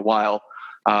this for a while.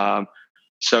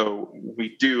 So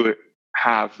we do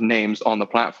have names on the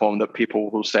platform that people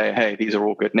will say, hey, these are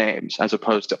all good names, as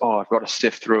opposed to, I've got to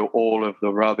sift through all of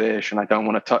the rubbish and I don't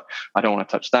want to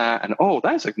touch that, and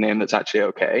that's a name that's actually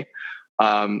okay.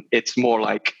 It's more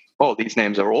like, these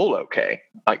names are all okay.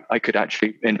 I could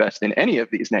actually invest in any of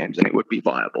these names and it would be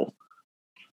viable.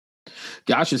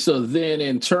 Gotcha. So then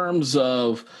in terms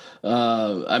of,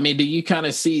 do you kind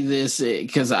of see this?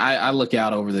 Because I look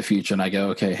out over the future and I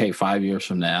go, okay, hey, 5 years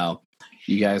from now,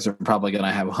 you guys are probably going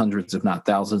to have hundreds, if not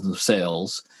thousands of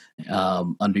sales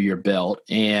under your belt.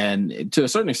 And to a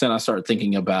certain extent, I start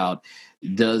thinking about,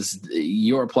 does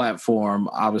your platform,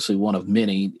 obviously one of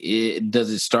many, does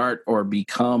it start or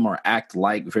become or act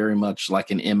like very much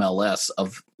like an MLS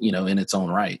of, in its own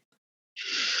right?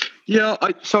 Yeah,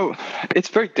 so it's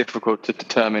very difficult to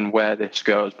determine where this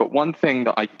goes. But one thing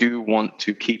that I do want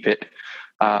to keep it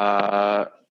as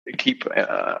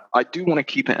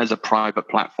a private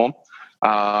platform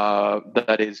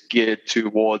that is geared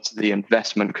towards the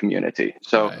investment community.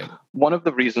 So right. One of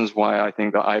the reasons why I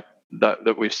think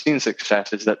that we've seen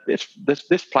success is that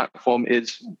this platform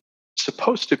is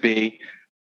supposed to be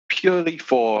purely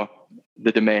for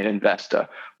the domain investor,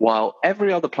 while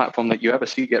every other platform that you ever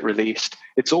see get released,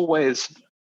 it's always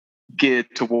geared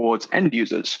towards end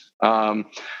users.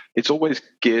 It's always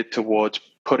geared towards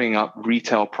putting up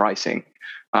retail pricing.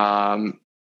 And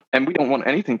we don't want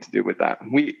anything to do with that.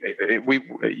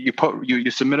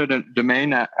 You submitted a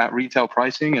domain at retail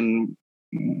pricing, and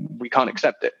we can't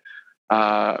accept it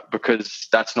because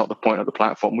that's not the point of the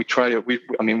platform.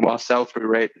 Our sell-through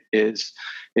rate is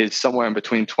somewhere in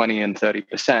between 20 and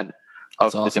 30%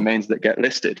 of the domains that get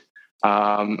listed.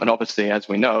 And obviously, as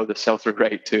we know, the sell-through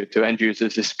rate to end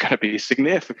users is going to be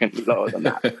significantly lower than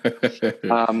that.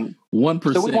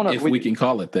 1%, if we can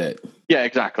call it that. Yeah,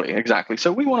 exactly.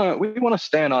 So we want to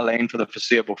stay in our lane for the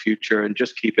foreseeable future and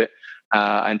just keep it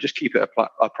a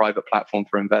private platform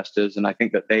for investors. And I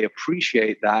think that they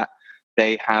appreciate that.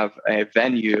 They have a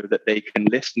venue that they can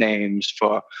list names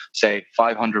for, say,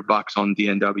 $500 on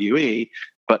DNWE,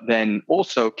 but then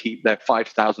also keep their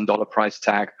 $5,000 price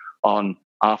tag on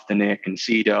Afternic and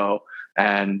Sedo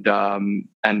and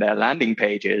their landing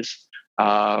pages,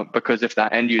 because if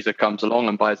that end user comes along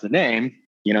and buys the name,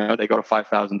 they got a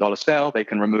 $5,000 sale, they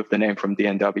can remove the name from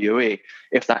DNWE.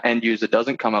 If that end user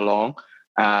doesn't come along,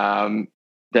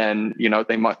 then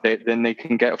they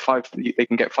can get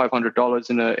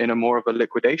 $500 in a more of a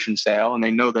liquidation sale, and they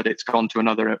know that it's gone to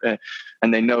another,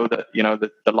 and they know that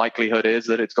the likelihood is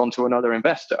that it's gone to another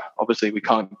investor. Obviously, we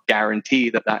can't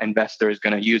guarantee that investor is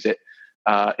going to use it.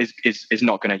 Is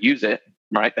not going to use it,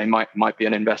 right? They might be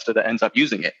an investor that ends up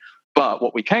using it, but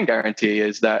what we can guarantee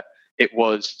is that it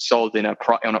was sold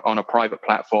on a private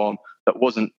platform that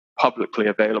wasn't publicly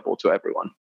available to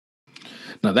everyone.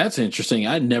 Now that's interesting.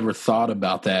 I never thought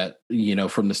about that,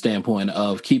 from the standpoint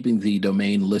of keeping the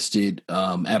domain listed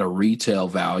at a retail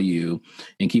value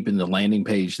and keeping the landing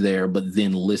page there, but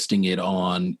then listing it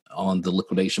on the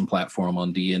liquidation platform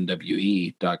on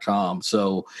DNWE.com.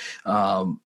 So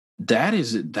that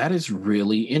is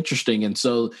really interesting. And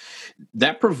so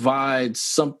that provides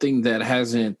something that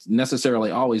hasn't necessarily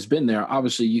always been there.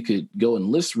 Obviously, you could go and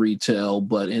list retail,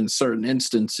 but in certain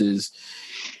instances,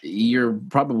 you're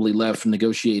probably left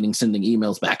negotiating, sending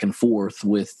emails back and forth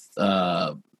with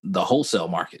the wholesale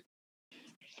market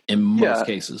in most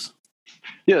cases.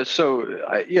 Yeah. So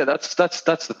that's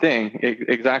the thing.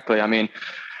 Exactly. I mean,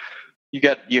 you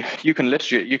can list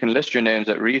your names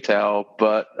at retail,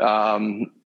 but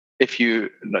if you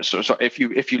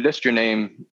if you list your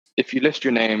name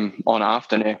on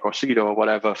Afternic or Sedo or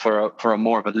whatever for a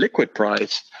more of a liquid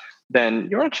price, then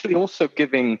you're actually also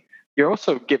giving almost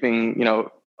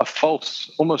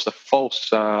a false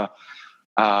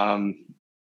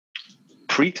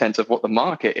pretense of what the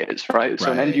market is, right?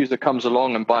 So an end user comes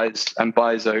along and buys a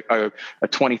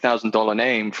 $20,000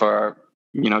 name for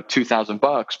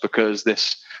 $2,000 because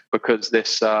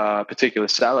this particular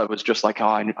seller was just like,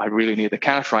 oh, I really need the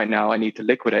cash right now. I need to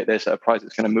liquidate this at a price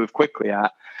that's going to move quickly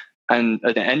at. And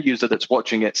the end user that's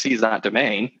watching it sees that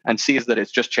domain and sees that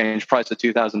it's just changed price to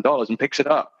 $2,000 and picks it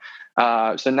up.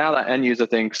 So now that end user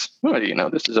thinks, well,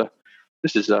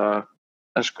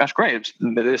 that's great.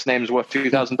 This name's worth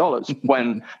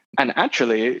 $2,000 and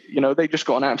actually, they just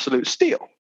got an absolute steal.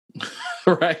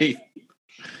 Right.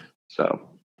 So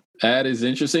that is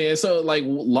interesting. And so, like,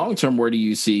 long term, where do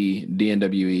you see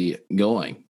DNWE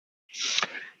going?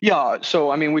 Yeah,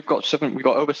 so I mean, we've got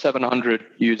over 700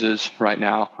 users right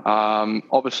now.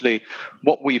 Obviously,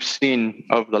 what we've seen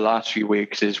over the last few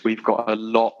weeks is we've got a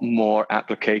lot more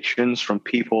applications from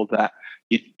people that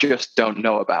you just don't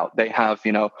know about. They have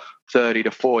 30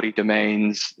 to 40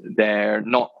 domains. They're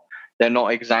not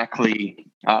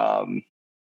exactly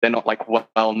they're not like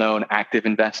well-known active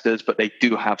investors, but they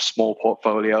do have small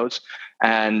portfolios.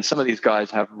 And some of these guys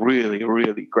have really,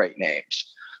 really great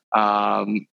names.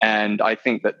 And I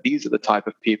think that these are the type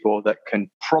of people that can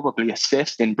probably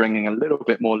assist in bringing a little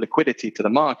bit more liquidity to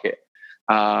the market.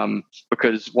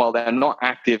 Because while they're not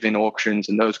active in auctions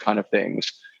and those kind of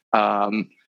things,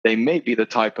 they may be the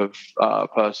type of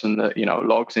person that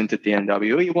logs into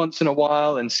DNWE once in a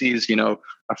while and sees a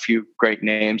few great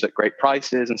names at great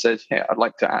prices and says, "Hey, I'd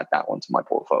like to add that one to my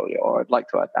portfolio," or "I'd like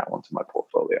to add that one to my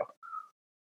portfolio."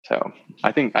 So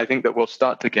I think that we'll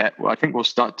start to get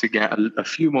a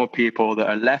few more people that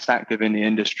are less active in the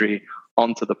industry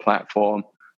onto the platform,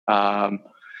 and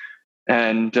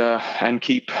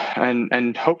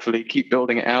hopefully keep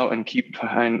building it out and keep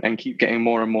getting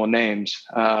more and more names.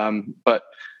 But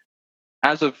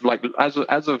as of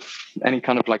any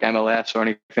kind of like MLS or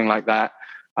anything like that,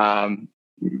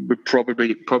 we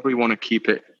probably want to keep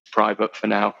it private for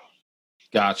now.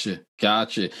 Gotcha.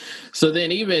 So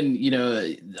then even,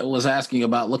 I was asking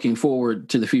about looking forward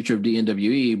to the future of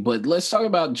DNWE, but let's talk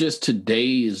about just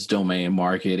today's domain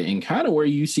market and kind of where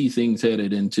you see things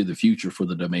headed into the future for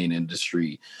the domain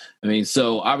industry. I mean,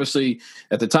 so obviously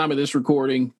at the time of this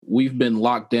recording, we've been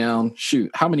locked down.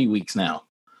 Shoot, how many weeks now?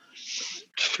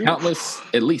 Countless,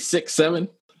 at least 6, 7.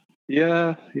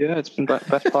 Yeah. It's been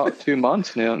best part of 2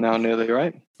 months now, nearly,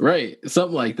 right? Right.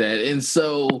 Something like that. And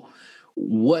so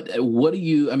what do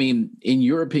you, I mean, in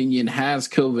your opinion, has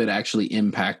COVID actually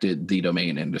impacted the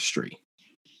domain industry?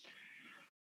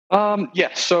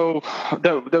 Yeah. So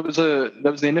there was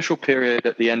the initial period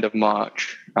at the end of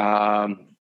March,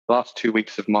 last 2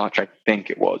 weeks of March, I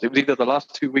think it was either the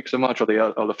last 2 weeks of March or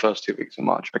the first 2 weeks of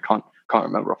March. I can't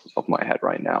remember off the top of my head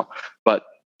right now, but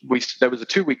there was a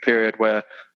 2-week period where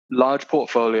large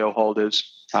portfolio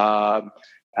holders saw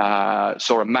a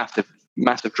massive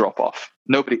drop off.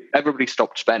 Everybody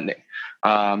stopped spending,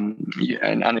 and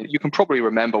you can probably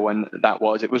remember when that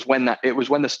was. It was when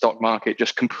the stock market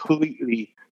just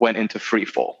completely went into free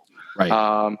fall.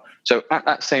 Right. So at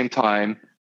that same time,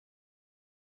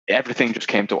 everything just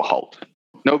came to a halt.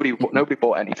 Nobody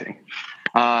bought anything,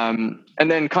 and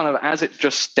then kind of as it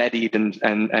just steadied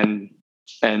and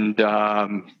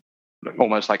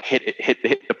almost like hit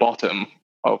the bottom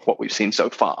of what we've seen so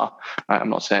far.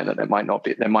 I'm not saying that there might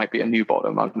be a new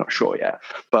bottom. I'm not sure yet,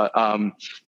 but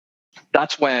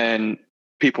that's when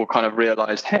people kind of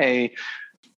realized, hey,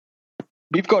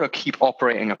 we've got to keep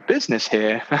operating a business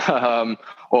here,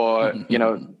 or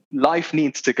life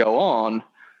needs to go on.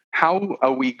 How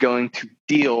are we going to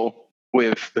deal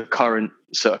with the current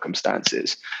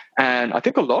circumstances? And I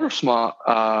think a lot of smart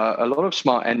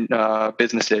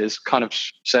businesses kind of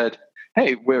said,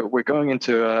 hey, we're going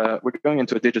into a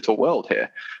digital world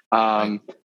here.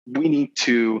 We need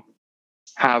to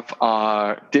have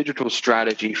our digital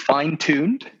strategy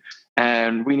fine-tuned,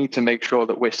 and we need to make sure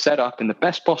that we're set up in the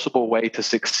best possible way to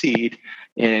succeed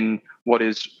in what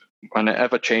is an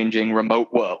ever-changing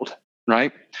remote world,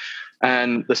 right?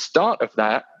 And the start of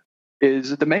that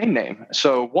is a domain name.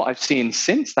 So what I've seen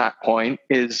since that point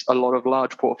is a lot of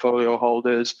large portfolio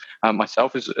holders,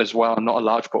 myself as well. I'm not a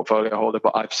large portfolio holder,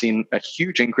 but I've seen a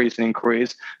huge increase in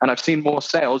inquiries, and I've seen more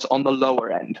sales on the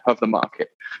lower end of the market,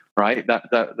 right?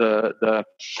 The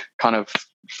kind of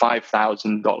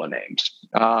 $5,000 names.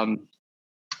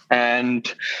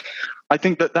 And I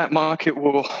think that market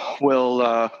will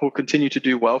continue to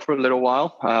do well for a little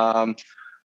while.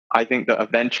 I think that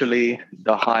eventually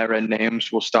the higher end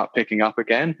names will start picking up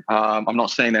again. I'm not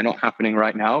saying they're not happening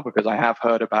right now, because I have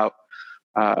heard about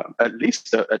at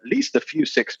least a few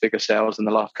six-figure sales in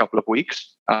the last couple of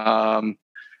weeks. The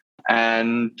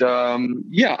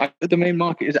domain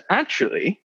market is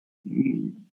actually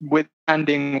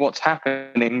withstanding what's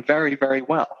happening very, very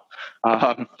well.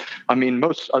 I mean,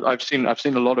 I've seen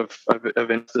a lot of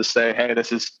investors say, "Hey,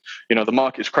 this is, the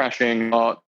market's crashing,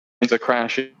 things are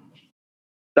crashing."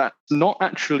 That's not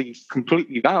actually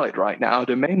completely valid right now.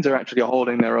 Domains are actually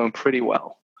holding their own pretty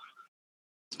well.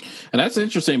 And that's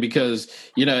interesting because,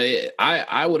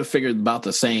 I would have figured about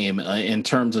the same in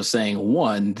terms of saying,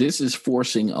 one, this is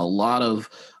forcing a lot of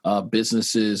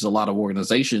businesses, a lot of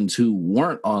organizations who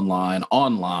weren't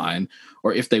online,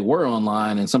 or if they were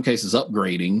online, in some cases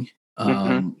upgrading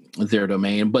their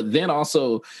domain. But then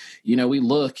also, we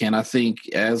look, and I think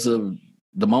as of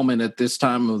the moment at this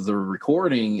time of the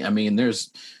recording, I mean,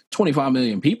 there's 25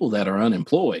 million people that are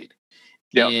unemployed.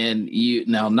 Yep. And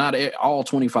not all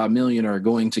 25 million are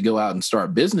going to go out and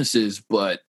start businesses,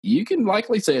 but you can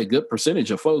likely say a good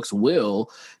percentage of folks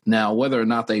will. Now, whether or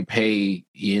not they pay,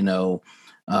 3-figure,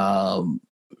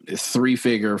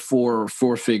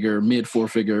 4-figure, mid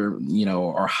 4-figure,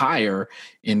 or higher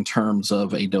in terms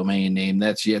of a domain name,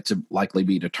 that's yet to likely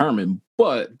be determined.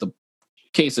 But the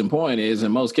case in point is,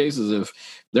 in most cases, if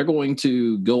they're going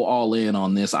to go all in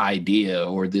on this idea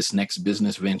or this next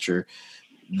business venture,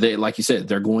 they, like you said,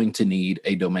 they're going to need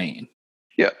a domain.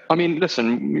 Yeah. I mean,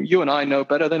 listen, you and I know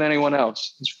better than anyone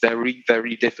else. It's very,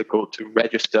 very difficult to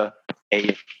register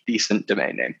a decent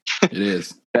domain name. It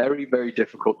is. Very, very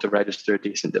difficult to register a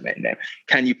decent domain name.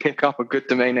 Can you pick up a good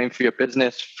domain name for your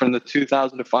business from the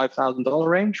 $2,000 to $5,000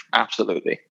 range?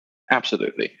 Absolutely.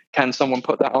 Absolutely. Can someone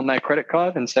put that on their credit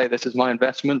card and say, this is my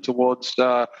investment towards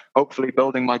hopefully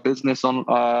building my business on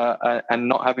and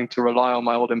not having to rely on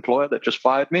my old employer that just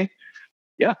fired me?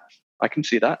 Yeah, I can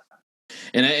see that.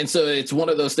 And so it's one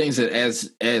of those things that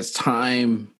as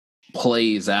time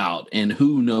plays out, and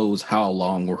who knows how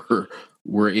long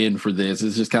we're in for this,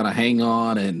 it's just kind of hang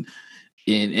on.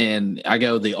 And I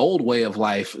go, the old way of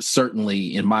life,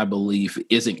 certainly in my belief,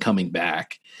 isn't coming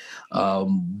back.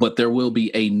 But there will be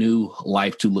a new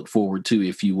life to look forward to,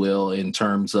 if you will, in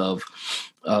terms of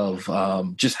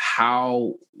just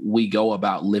how we go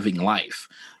about living life.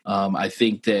 I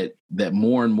think that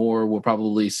more and more we'll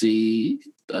probably see.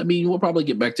 I mean, we'll probably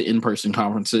get back to in-person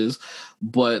conferences,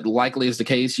 but likely is the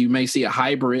case, you may see a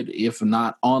hybrid, if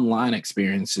not online,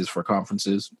 experiences for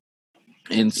conferences.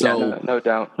 And so, no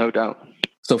doubt.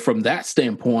 So from that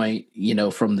standpoint,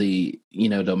 from the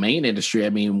domain industry, I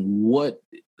mean, what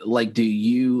do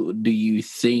you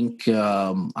think?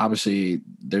 Obviously,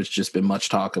 there's just been much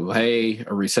talk of a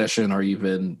recession, or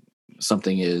even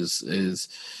something as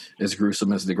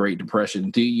gruesome as the Great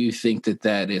Depression. Do you think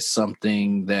that is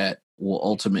something that will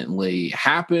ultimately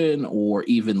happen, or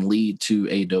even lead to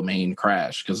a domain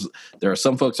crash? Because there are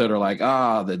some folks that are like,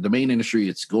 the domain industry,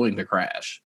 it's going to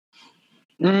crash.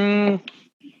 The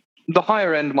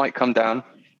higher end might come down,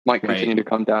 might continue to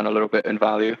come down a little bit in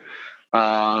value.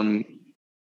 But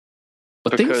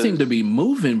things seem to be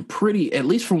moving pretty, at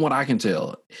least from what I can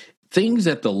tell. Things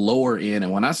at the lower end,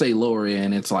 and when I say lower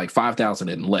end, it's like 5,000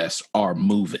 and less, are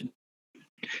moving.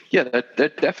 Yeah, they're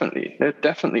definitely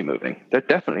moving. They're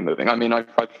definitely moving. I mean,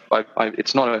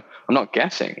 it's not I'm not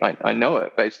guessing. I know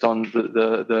it based on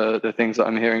the things that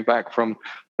I'm hearing back from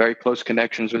very close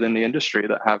connections within the industry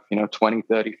that have 20,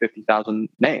 30, 50,000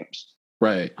 names.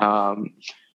 Right.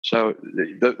 So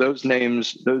those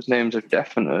names are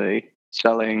definitely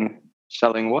selling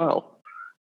well.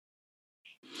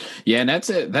 Yeah, and that's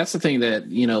it. That's the thing that,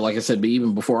 like I said,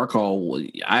 even before our call,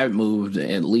 I moved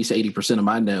at least 80% of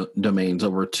my domains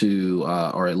over to,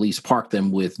 or at least parked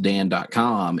them with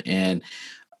Dan.com. And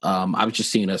I was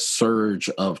just seeing a surge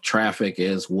of traffic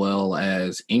as well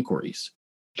as inquiries.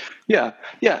 Yeah.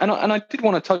 And I did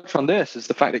want to touch on this, is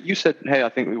the fact that you said, hey, I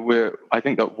think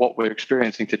that what we're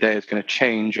experiencing today is going to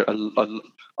change a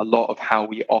lot of how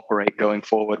we operate going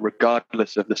forward,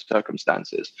 regardless of the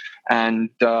circumstances. And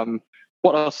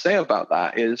what I'll say about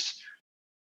that is,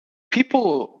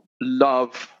 people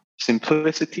love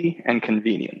simplicity and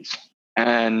convenience.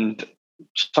 And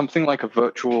something like a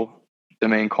virtual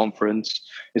domain conference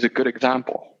is a good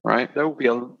example, right? There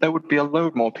would be a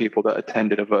load more people that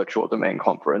attended a virtual domain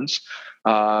conference.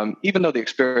 Even though the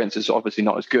experience is obviously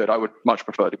not as good, I would much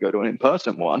prefer to go to an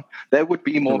in-person one. There would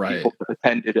be more people that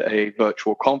attended a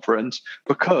virtual conference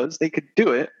because they could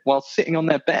do it while sitting on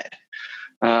their bed.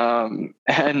 And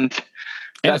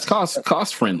it's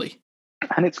cost friendly.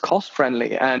 And it's cost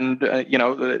friendly. And,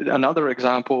 another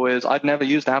example is, I'd never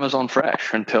used Amazon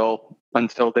Fresh until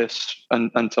this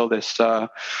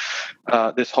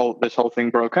whole thing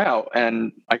broke out.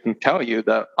 And I can tell you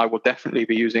that I will definitely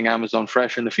be using Amazon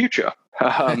Fresh in the future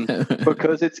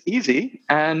because it's easy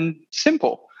and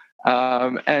simple.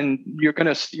 And you're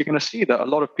gonna see that a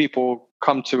lot of people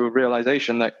come to a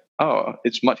realization that, oh,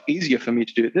 it's much easier for me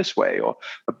to do it this way, or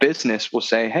a business will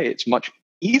say, hey, it's much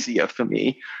easier for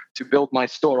me to build my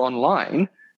store online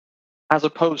as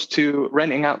opposed to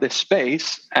renting out this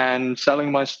space and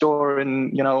selling my store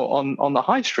on the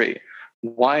high street.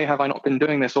 Why have I not been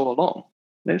doing this all along?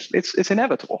 It's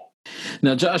inevitable.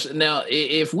 Now, Josh,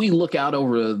 if we look out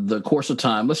over the course of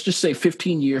time, let's just say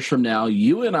 15 years from now,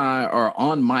 you and I are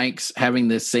on mics having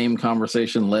this same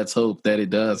conversation. Let's hope that it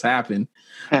does happen.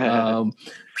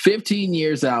 15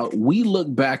 years out, we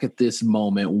look back at this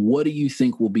moment. What do you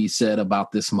think will be said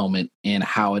about this moment and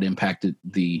how it impacted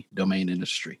the domain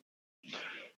industry?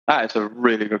 That's a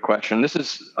really good question.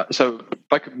 So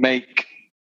if I could make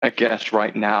a guess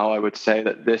right now, I would say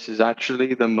that this is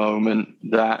actually the moment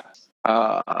that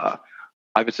the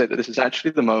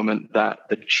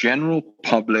general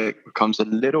public becomes a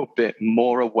little bit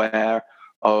more aware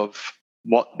of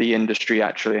what the industry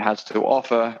actually has to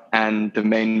offer and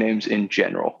domain names in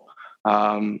general.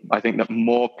 I think that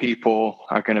more people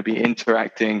are going to be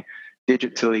interacting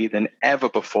digitally than ever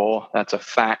before. That's a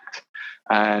fact.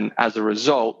 And as a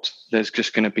result, there's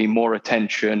just going to be more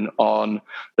attention on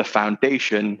the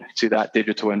foundation to that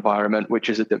digital environment, which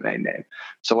is a domain name.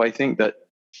 So I think that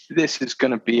this is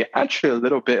going to be actually a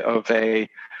little bit of a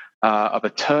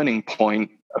turning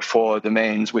point for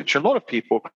domains, which a lot of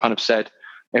people kind of said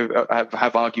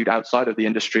have argued outside of the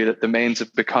industry that domains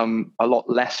have become a lot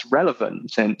less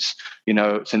relevant since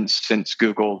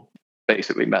Google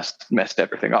basically messed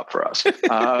everything up for us.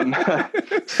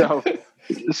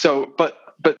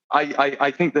 But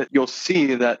I think that you'll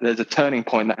see that there's a turning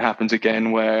point that happens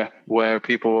again where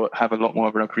people have a lot more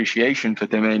of an appreciation for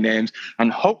domain names,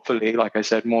 and hopefully, like I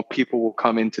said, more people will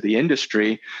come into the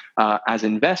industry as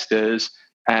investors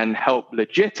and help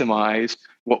legitimize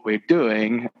what we're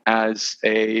doing as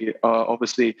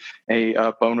obviously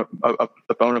a bona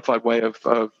fide way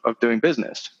of doing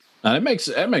business. That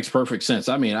makes perfect sense.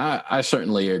 I mean, I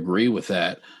certainly agree with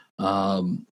that.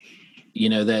 That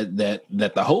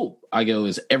the hope I go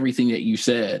is everything that you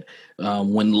said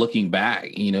when looking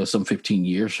back, some 15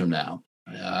 years from now.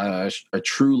 I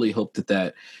truly hope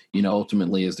that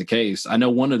ultimately is the case. I know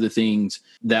one of the things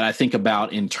that I think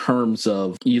about in terms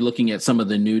of you looking at some of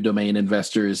the new domain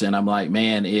investors, and I'm like,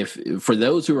 man, if for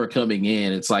those who are coming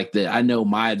in, it's like that. I know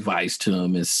my advice to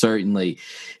them is certainly,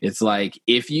 it's like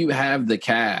if you have the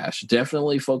cash,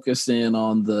 definitely focus in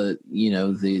on the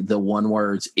one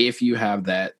words. If you have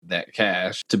that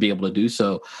cash to be able to do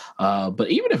so, but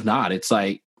even if not, it's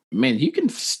like, man, you can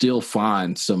still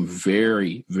find some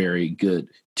very, very good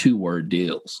 2-word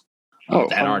deals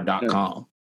that are .com.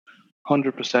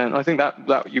 100%. I think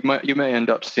that you may end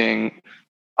up seeing.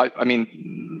 I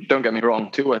mean, don't get me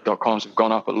wrong. 2word.coms have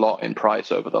gone up a lot in price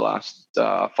over the last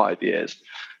 5 years,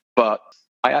 but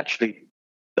I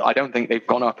don't think they've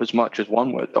gone up as much as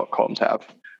 1word.coms have.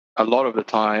 A lot of the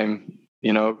time,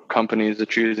 companies are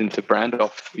choosing to brand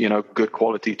off, good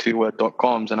quality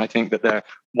 2word.coms. And I think that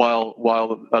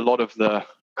while a lot of the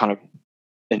kind of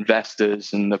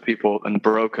investors and the people and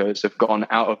brokers have gone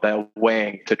out of their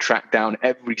way to track down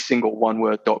every single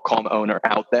 1word.com owner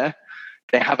out there,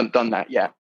 they haven't done that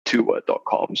yet,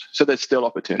 2word.coms. So there's still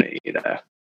opportunity there.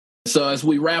 So as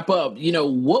we wrap up,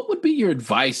 what would be your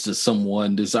advice to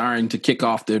someone desiring to kick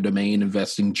off their domain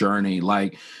investing journey?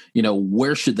 Like,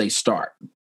 where should they start?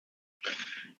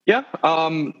 Yeah,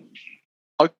 I'll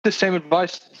give the same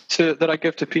advice that I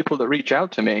give to people that reach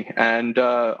out to me, and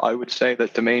I would say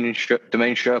that Domain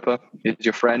Sherpa is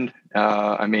your friend.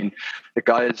 I mean, the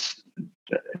guys,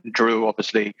 Drew,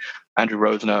 obviously, Andrew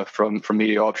Rosner from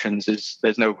Media Options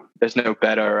there's no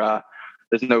better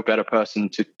person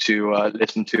to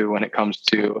listen to when it comes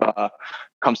to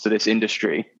this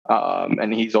industry,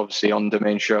 and he's obviously on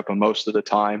Domain Sherpa most of the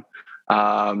time.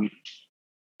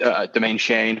 Domain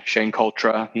Shane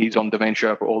Coltra, he's on Domain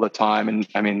Sherpa all the time, and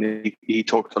I mean he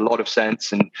talks a lot of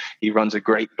sense, and he runs a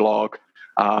great blog,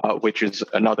 which is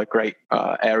another great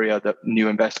area that new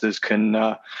investors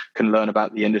can learn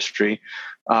about the industry.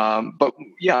 But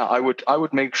yeah, I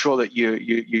would make sure that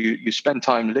you spend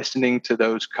time listening to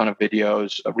those kind of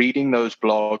videos, reading those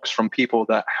blogs from people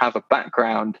that have a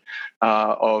background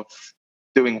of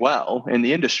doing well in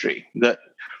the industry, that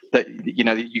that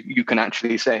you can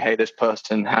actually say, hey, this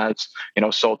person has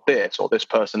sold this, or this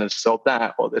person has sold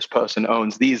that, or this person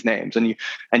owns these names, and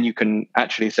you can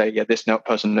actually say, yeah, this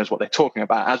person knows what they're talking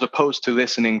about, as opposed to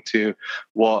listening to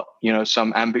what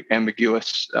some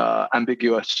ambiguous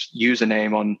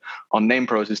username on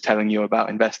NamePros is telling you about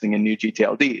investing in new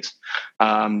GTLDs,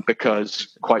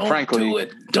 because quite frankly,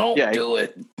 don't do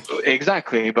it.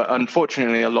 Exactly, but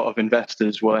unfortunately, a lot of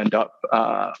investors will end up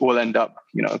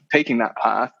taking that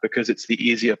path because it's the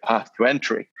easier path to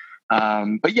entry.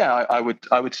 But yeah, I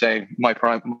would say my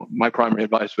primary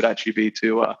advice would actually be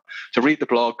to read the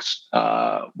blogs,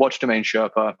 watch Domain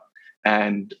Sherpa,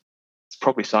 and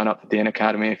probably sign up for DN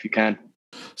Academy if you can.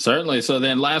 Certainly. So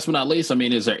then, last but not least,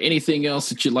 is there anything else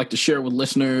that you'd like to share with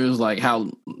listeners, like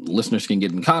how listeners can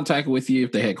get in contact with you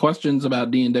if they had questions about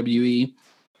DNWE?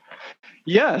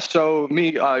 Yeah, so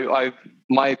my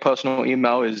personal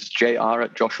email is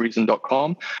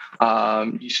jr@joshreason.com.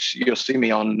 You'll see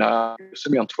me on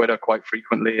Twitter quite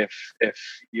frequently if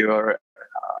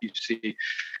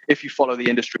you follow the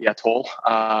industry at all.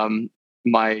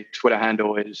 My Twitter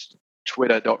handle is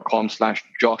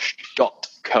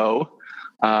twitter.com/josh.co,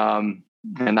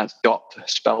 and that's dot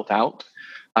spelled out.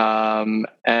 You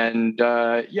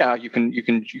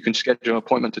can schedule an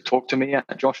appointment to talk to me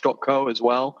at josh.co as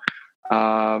well.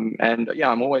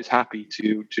 I'm always happy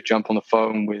to jump on the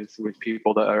phone with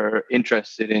people that are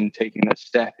interested in taking that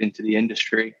step into the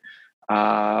industry,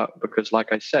 because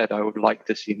like I said, I would like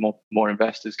to see more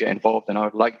investors get involved, and I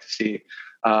would like to see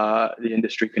the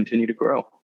industry continue to grow.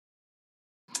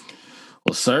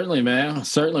 Well, certainly, man.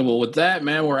 Certainly. Well, with that,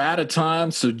 man, we're out of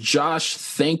time. So, Josh,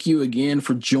 thank you again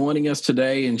for joining us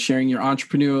today and sharing your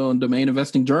entrepreneurial and domain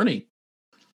investing journey.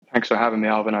 Thanks for having me,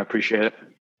 Alvin. I appreciate it.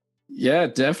 Yeah,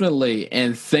 definitely.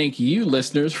 And thank you,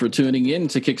 listeners, for tuning in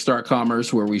to Kickstart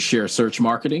Commerce, where we share search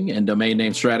marketing and domain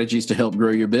name strategies to help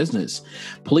grow your business.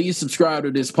 Please subscribe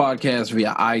to this podcast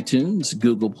via iTunes,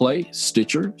 Google Play,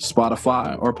 Stitcher,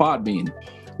 Spotify, or Podbean.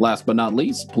 Last but not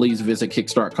least, please visit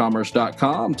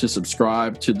kickstartcommerce.com to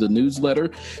subscribe to the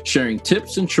newsletter, sharing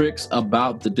tips and tricks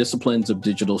about the disciplines of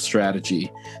digital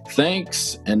strategy.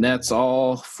 Thanks, and that's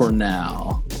all for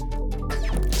now.